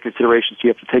to? What are the considerations you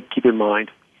have to keep in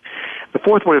mind? The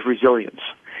fourth one is resilience.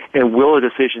 And will a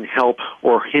decision help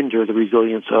or hinder the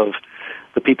resilience of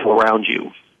the people around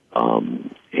you?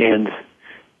 And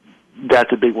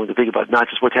that's a big one to think about, not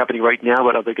just what's happening right now,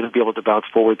 but are they going to be able to bounce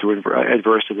forward through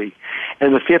adversity?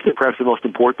 And the fifth, and perhaps the most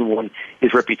important one,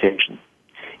 is reputation.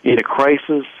 In a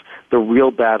crisis, the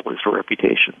real battle is for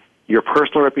reputation. Your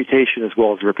personal reputation as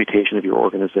well as the reputation of your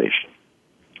organization.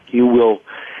 You will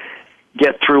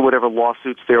get through whatever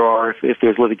lawsuits there are if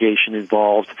there's litigation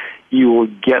involved. You will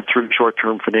get through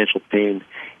short-term financial pain.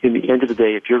 In the end of the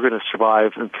day, if you're going to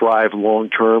survive and thrive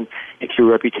long-term, it's your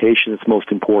reputation that's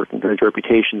most important. And it's your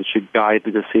reputation that should guide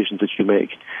the decisions that you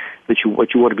make, what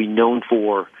you want to be known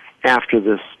for after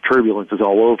this turbulence is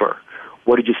all over.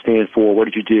 What did you stand for? What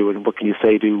did you do? And what can you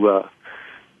say to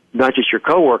not just your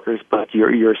coworkers, but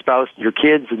your spouse, your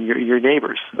kids, and your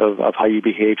neighbors of how you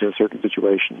behaved in a certain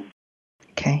situation?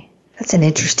 Okay. That's an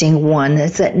interesting one.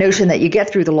 It's that notion that you get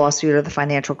through the lawsuit or the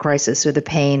financial crisis or the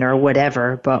pain or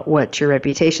whatever, but what's your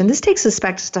reputation? This takes us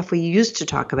back to stuff we used to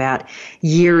talk about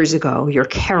years ago. Your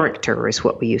character is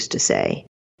what we used to say.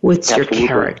 What's Absolutely. Your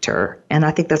character? And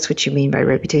I think that's what you mean by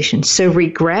reputation. So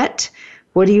regret,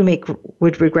 what do you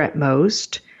would regret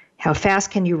most? How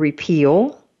fast can you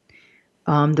repeal?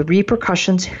 The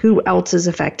repercussions, who else is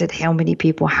affected, how many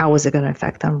people, how is it going to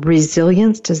affect them?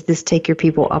 Resilience, does this take your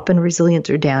people up in resilience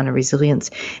or down in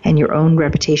resilience? And your own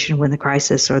reputation when the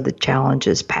crisis or the challenge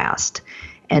is past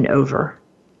and over.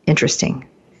 Interesting.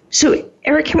 So,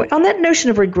 Eric, on that notion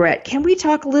of regret, can we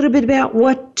talk a little bit about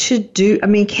what to do? I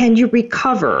mean, can you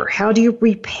recover? How do you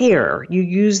repair? You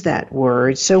use that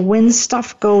word. So when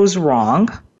stuff goes wrong,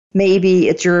 maybe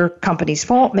it's your company's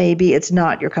fault, maybe it's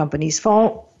not your company's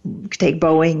fault. Take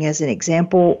Boeing as an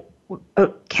example.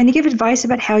 Can you give advice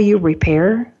about how you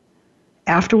repair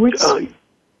afterwards?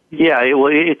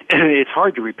 It's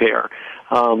hard to repair.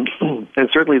 And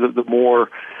certainly the more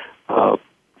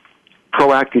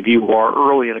proactive you are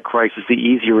early in a crisis, the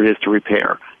easier it is to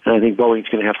repair. And I think Boeing's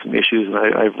going to have some issues, and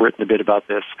I've written a bit about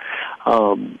this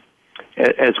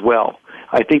as well.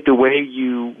 I think the way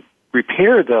you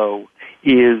repair, though,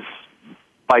 is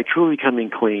by truly coming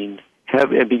clean,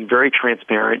 and being very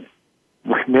transparent,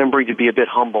 remembering to be a bit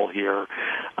humble here.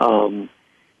 And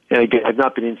again, I've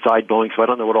not been inside Boeing, so I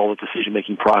don't know what all the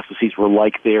decision-making processes were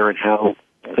like there and how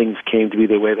things came to be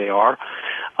the way they are.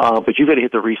 But you've got to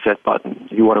hit the reset button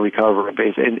if you want to recover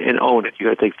and own it. You've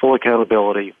got to take full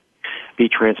accountability, be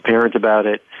transparent about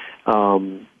it,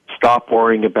 stop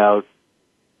worrying about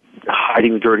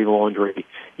hiding the dirty laundry.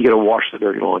 You got to wash the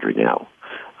dirty laundry now.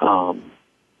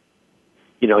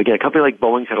 Again, a company like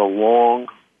Boeing's had a long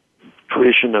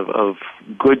tradition of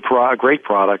great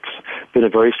products, been a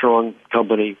very strong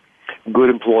company, good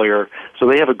employer, so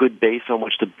they have a good base on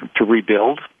which to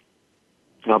rebuild.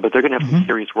 But they're going to have some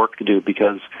serious work to do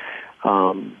because, a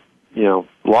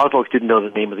lot of folks didn't know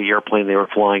the name of the airplane they were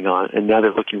flying on, and now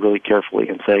they're looking really carefully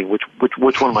and saying, which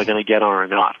one am I going to get on or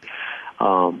not?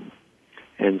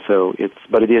 And so it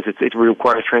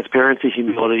requires transparency,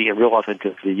 humility, and real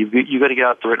authenticity. You got to get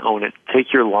out there and own it.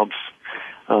 Take your lumps.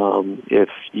 If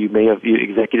you may have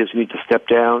executives who need to step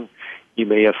down, you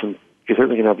certainly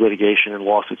going to have litigation and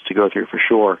lawsuits to go through for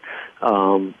sure.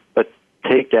 But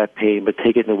take that pain, but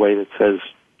take it in a way that says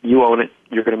you own it.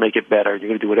 You're going to make it better. You're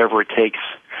going to do whatever it takes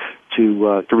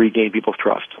to regain people's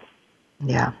trust.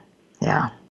 Yeah.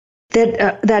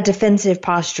 That defensive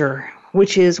posture,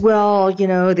 which is, there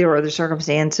were other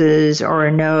circumstances,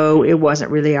 or no, it wasn't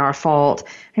really our fault.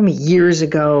 I mean, years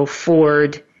ago,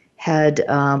 Ford had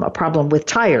a problem with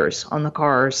tires on the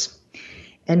cars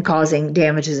and causing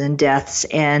damages and deaths,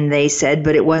 and they said,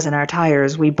 but it wasn't our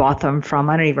tires. We bought them from,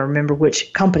 I don't even remember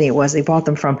which company it was they bought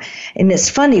them from. And it's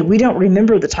funny, we don't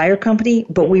remember the tire company,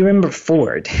 but we remember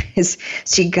Ford.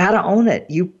 So you got to own it.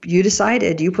 You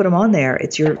decided, you put them on there.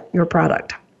 It's your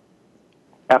product.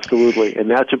 Absolutely,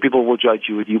 and that's what people will judge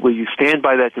you with. Will you stand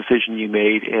by that decision you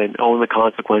made and own the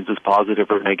consequences, positive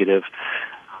or negative?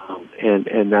 And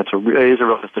it is a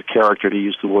realistic character, to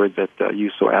use the word that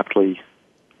you so aptly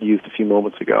used a few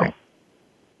moments ago.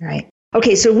 Right.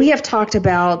 Okay, so we have talked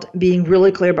about being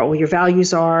really clear about what your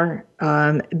values are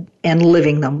and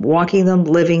living them, walking them,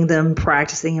 living them,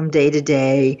 practicing them day to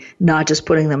day, not just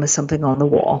putting them as something on the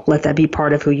wall. Let that be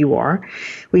part of who you are.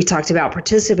 We talked about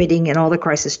participating in all the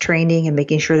crisis training and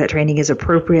making sure that training is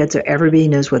appropriate so everybody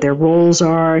knows what their roles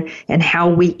are and how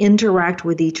we interact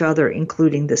with each other,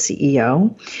 including the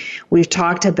CEO. We've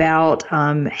talked about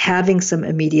having some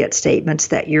immediate statements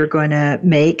that you're going to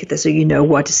make so you know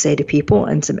what to say to people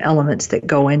and some elements that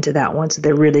go into that one so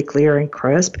they're really clear and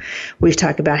crisp. We've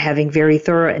talked about having very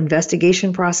thorough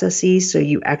investigation processes so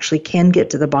you actually can get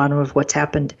to the bottom of what's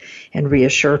happened and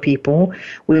reassure people.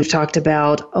 We've talked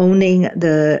about owning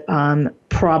the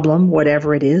problem,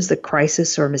 whatever it is, the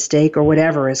crisis or mistake or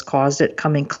whatever has caused it,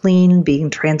 coming clean, being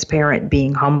transparent,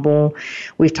 being humble.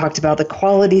 We've talked about the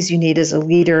qualities you need as a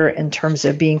leader in terms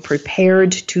of being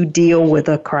prepared to deal with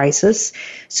a crisis.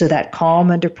 So that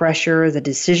calm under pressure, the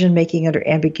decision-making under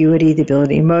ambiguity, the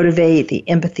ability to motivate, the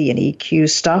empathy and EQ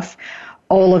stuff,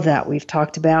 all of that we've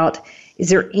talked about. Is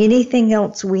there anything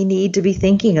else we need to be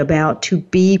thinking about to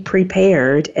be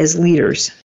prepared as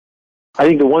leaders? I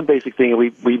think the one basic thing,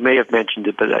 we may have mentioned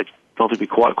it, but I don't think we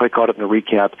quite caught up in the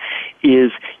recap,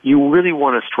 is you really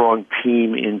want a strong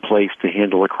team in place to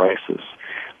handle a crisis,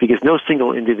 because no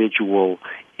single individual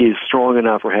is strong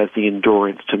enough or has the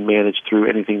endurance to manage through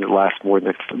anything that lasts more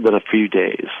than a few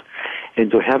days.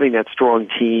 And so having that strong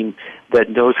team that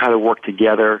knows how to work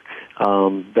together,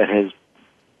 that has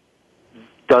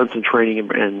done some training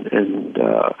and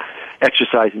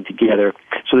exercising together,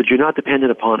 so that you're not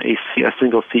dependent upon a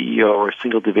single CEO or a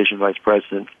single division vice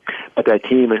president, but that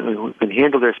team who can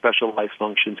handle their specialized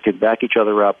functions, can back each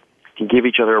other up, can give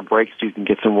each other a break so you can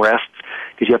get some rest,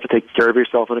 because you have to take care of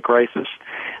yourself in a crisis.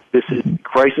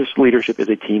 Crisis leadership is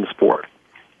a team sport,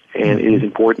 and it is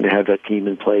important to have that team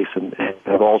in place and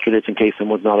have alternates in case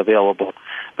someone's not available.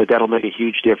 But that'll make a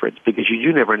huge difference, because you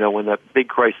do never know when that big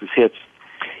crisis hits.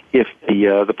 If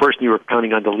the person you were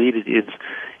counting on to lead is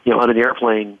on an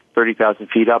airplane 30,000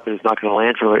 feet up and is not going to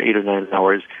land for 8 or 9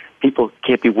 hours, people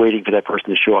can't be waiting for that person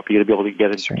to show up. You got to be able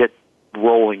to get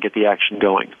rolling, get the action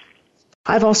going.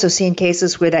 I've also seen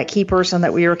cases where that key person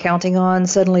that we were counting on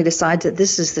suddenly decides that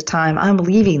this is the time I'm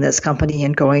leaving this company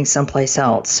and going someplace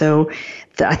else. So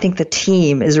I think the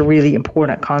team is a really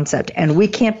important concept, and we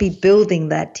can't be building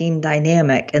that team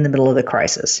dynamic in the middle of the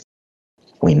crisis.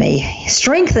 We may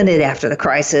strengthen it after the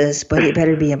crisis, but it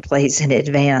better be in place in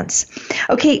advance.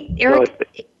 Okay,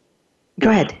 Eric, go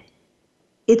ahead.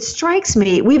 It strikes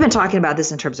me, we've been talking about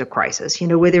this in terms of crisis,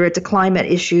 whether it's a climate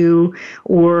issue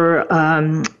or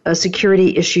a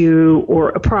security issue or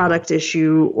a product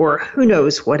issue or who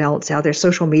knows what else out there,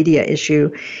 social media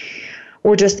issue,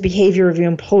 or just the behavior of your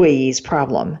employees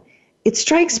problem. It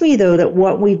strikes me, though, that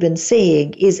what we've been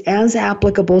saying is as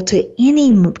applicable to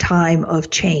any time of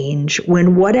change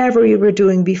when whatever you were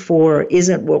doing before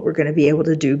isn't what we're going to be able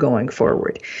to do going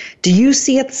forward. Do you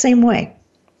see it the same way?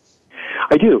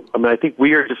 I do. I think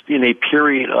we are just in a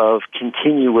period of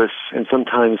continuous and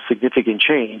sometimes significant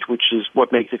change, which is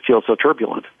what makes it feel so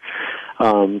turbulent.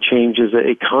 Change is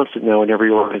a constant now in every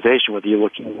organization, whether you're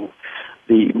looking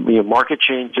the market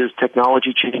changes,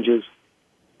 technology changes,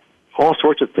 all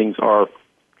sorts of things are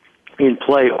in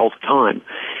play all the time.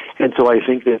 And so I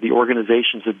think that the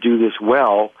organizations that do this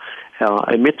well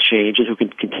amid change and who can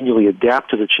continually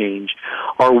adapt to the change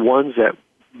are ones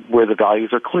where the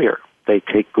values are clear. They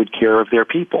take good care of their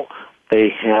people. They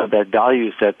have that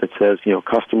value set that says,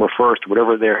 customer first,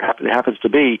 whatever it happens to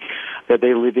be, that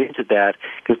they live into that,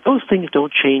 because those things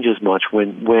don't change as much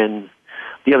when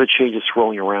the other change is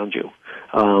swirling around you.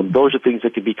 Those are things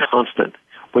that can be constant.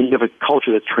 When you have a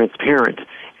culture that's transparent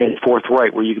and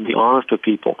forthright, where you can be honest with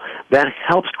people, that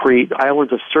helps create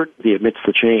islands of certainty amidst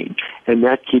the change, and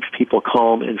that keeps people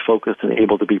calm and focused and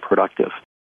able to be productive.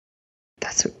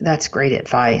 That's great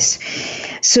advice.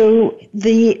 So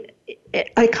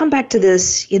I come back to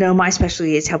this, my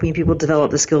specialty is helping people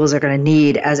develop the skills they're going to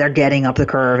need as they're getting up the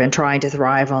curve and trying to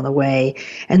thrive on the way.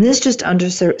 And this just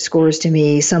underscores to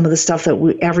me some of the stuff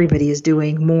that everybody is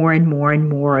doing more and more and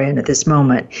more in at this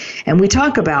moment. And we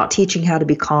talk about teaching how to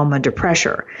be calm under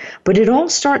pressure, but it all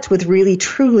starts with really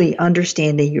truly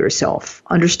understanding yourself,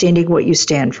 understanding what you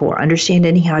stand for,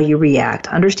 understanding how you react,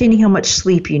 understanding how much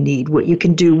sleep you need, what you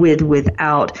can do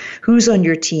without, who's on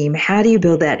your team, how do you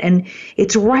build that? And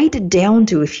it's right down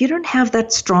to, if you don't have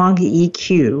that strong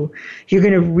EQ, you're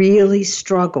going to really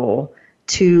struggle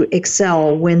to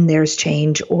excel when there's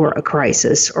change or a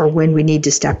crisis or when we need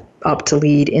to step up to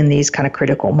lead in these kind of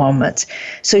critical moments.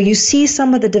 So you see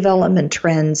some of the development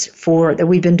trends that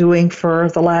we've been doing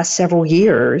for the last several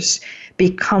years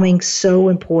becoming so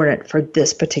important for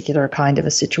this particular kind of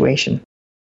a situation.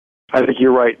 I think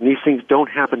you're right. And these things don't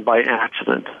happen by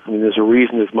accident. There's a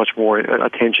reason there's much more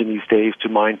attention these days to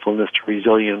mindfulness, to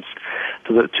resilience,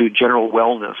 to general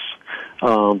wellness,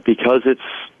 because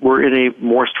we're in a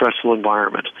more stressful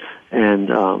environment. And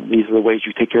these are the ways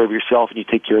you take care of yourself and you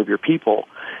take care of your people.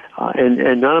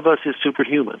 And none of us is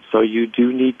superhuman. So you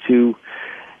do need to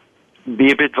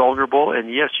be a bit vulnerable.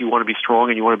 And yes, you want to be strong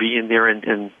and you want to be in there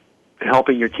and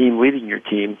helping your team, leading your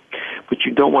team, but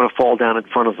you don't want to fall down in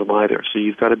front of them either. So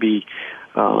you've got to be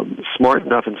smart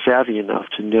enough and savvy enough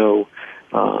to know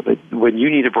that when you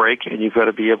need a break, and you've got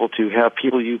to be able to have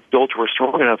people you've built who are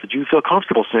strong enough that you feel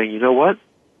comfortable saying, you know what,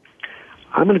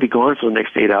 I'm going to be gone for the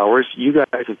next 8 hours. You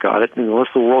guys have got it, and unless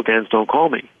the world ends, don't call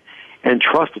me. And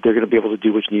trust that they're going to be able to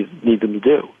do what you need them to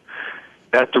do.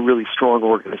 That's a really strong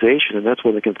organization, and that's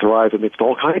when they can thrive amidst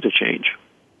all kinds of change.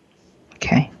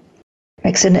 Okay.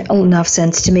 Makes enough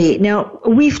sense to me. Now,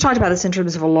 we've talked about this in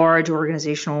terms of a large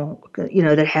organizational,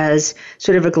 that has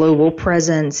sort of a global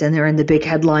presence, and they're in the big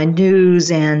headline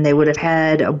news, and they would have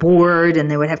had a board,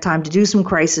 and they would have time to do some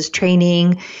crisis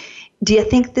training. Do you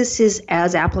think this is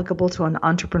as applicable to an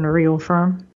entrepreneurial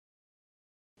firm?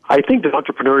 I think that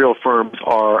entrepreneurial firms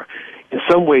are, in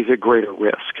some ways, at greater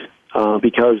risk.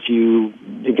 Because you,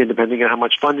 again, depending on how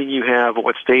much funding you have or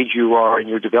what stage you are in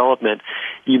your development,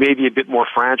 you may be a bit more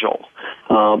fragile.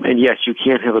 And yes, you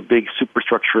can't have a big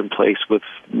superstructure in place with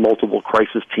multiple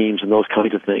crisis teams and those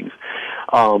kinds of things.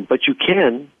 But you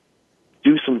can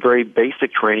do some very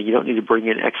basic training. You don't need to bring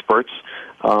in experts.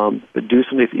 But do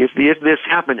some, if this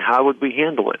happened, how would we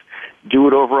handle it? Do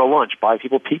it over a lunch. Buy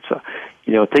people pizza.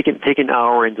 Take an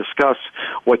hour and discuss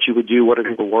what you would do, what are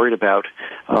people worried about,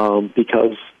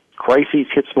 because crises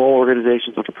hit small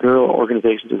organizations, entrepreneurial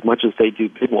organizations, as much as they do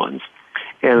big ones.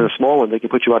 And in a small one, they can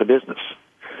put you out of business.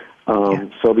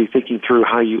 So be thinking through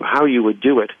how you would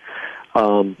do it.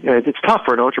 And it's tough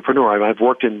for an entrepreneur. I've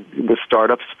worked with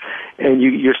startups, and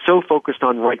you're so focused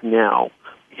on right now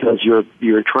because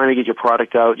you're trying to get your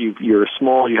product out. You're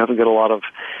small. You haven't got a lot of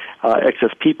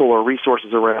excess people or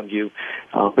resources around you,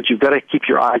 but you've got to keep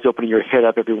your eyes open and your head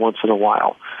up every once in a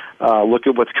while. Look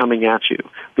at what's coming at you,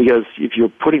 because if you're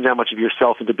putting that much of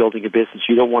yourself into building a business,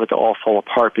 you don't want it to all fall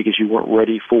apart because you weren't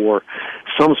ready for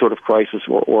some sort of crisis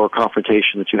or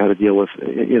confrontation that you had to deal with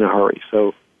in a hurry.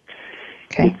 So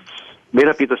it may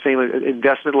not be the same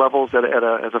investment levels as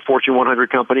a Fortune 100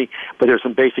 company, but there's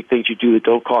some basic things you do that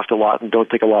don't cost a lot and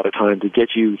don't take a lot of time to get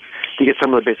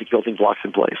some of the basic building blocks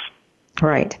in place.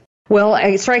 Right. Well,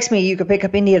 it strikes me you could pick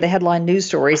up any of the headline news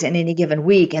stories in any given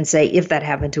week and say, if that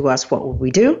happened to us, what would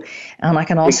we do? And I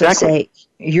can also say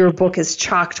your book is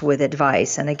chocked with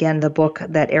advice. And again, the book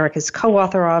that Eric is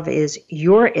co-author of is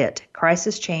You're It,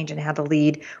 Crisis Change and How to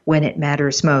Lead When It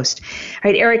Matters Most.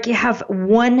 All right, Eric, you have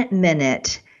 1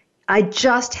 minute. I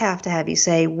just have to have you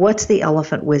say, what's the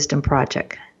Elephant Wisdom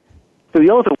Project? So the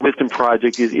Elephant Wisdom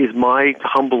Project is my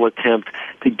humble attempt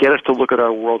to get us to look at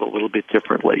our world a little bit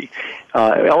differently.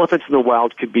 Elephants in the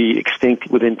wild could be extinct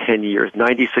within 10 years.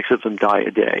 96 of them die a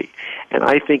day. And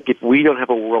I think if we don't have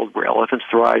a world where elephants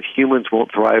thrive, humans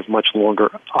won't thrive much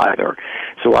longer either.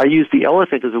 So I use the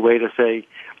elephant as a way to say,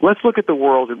 let's look at the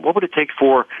world and what would it take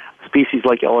for species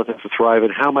like elephants to thrive,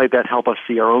 and how might that help us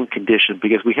see our own condition?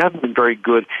 Because we haven't been very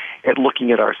good at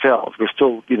looking at ourselves. We're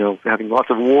still, having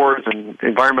lots of wars and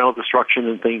environmental destruction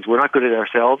and things. We're not good at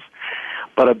ourselves.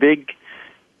 But a big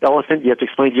elephant, you have to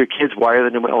explain to your kids why are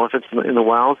there no elephants in the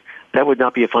wild. That would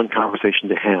not be a fun conversation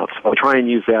to have. So I try and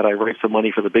use that. I raise some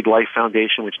money for the Big Life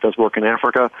Foundation, which does work in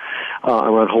Africa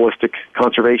around holistic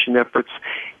conservation efforts.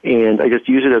 And I just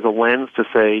use it as a lens to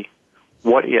say,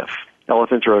 what if?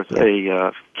 Elephants are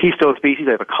a keystone species.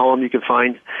 I have a column you can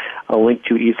find a link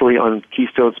to easily on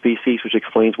keystone species, which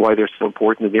explains why they're so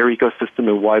important in their ecosystem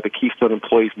and why the keystone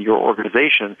employees in your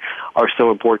organization are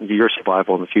so important to your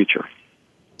survival in the future.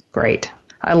 Great.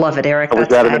 I love it, Eric. How was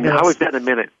that in a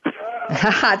minute?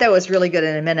 That was really good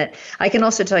in a minute. I can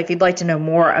also tell you, if you'd like to know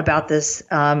more about this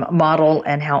model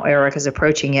and how Eric is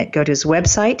approaching it, go to his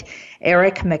website,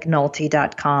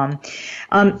 ericmcnulty.com.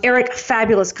 Eric,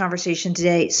 fabulous conversation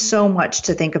today. So much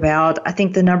to think about. I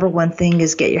think the number one thing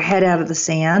is get your head out of the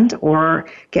sand or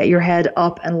get your head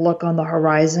up and look on the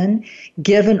horizon.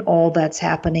 Given all that's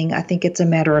happening, I think it's a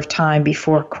matter of time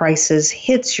before crisis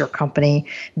hits your company.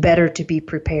 Better to be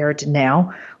prepared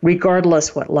now,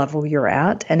 regardless what level you're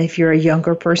at. And if you're a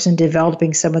younger person,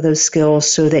 developing some of those skills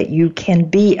so that you can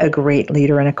be a great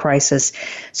leader in a crisis.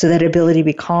 So that ability to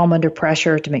be calm under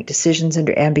pressure, to make decisions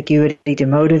under ambiguity, to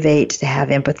motivate, to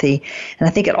have empathy. And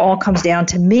I think it all comes down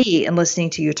to me in listening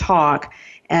to you talk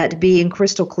at being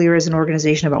crystal clear as an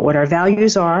organization about what our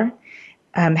values are,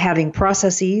 having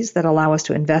processes that allow us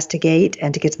to investigate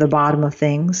and to get to the bottom of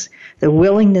things, the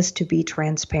willingness to be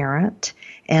transparent,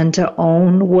 and to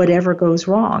own whatever goes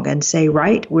wrong and say,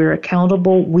 right, we're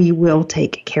accountable, we will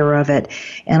take care of it.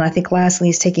 And I think lastly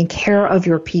is taking care of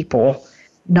your people,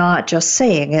 not just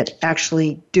saying it,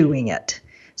 actually doing it,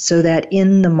 so that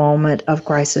in the moment of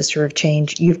crisis or of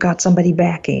change, you've got somebody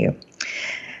backing you.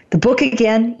 The book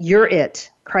again, You're It,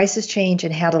 crisis change,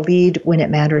 and how to lead when it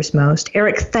matters most.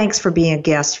 Eric, thanks for being a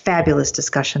guest. Fabulous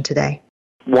discussion today.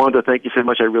 Wanda, thank you so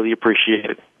much. I really appreciate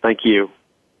it. Thank you.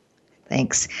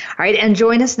 Thanks. All right, and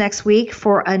join us next week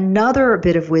for another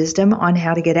bit of wisdom on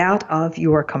how to get out of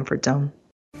your comfort zone.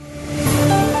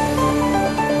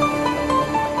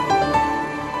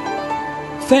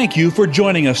 Thank you for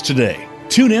joining us today.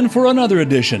 Tune in for another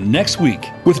edition next week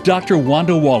with Dr.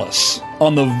 Wanda Wallace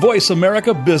on the Voice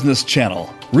America Business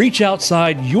Channel. Reach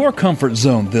outside your comfort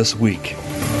zone this week.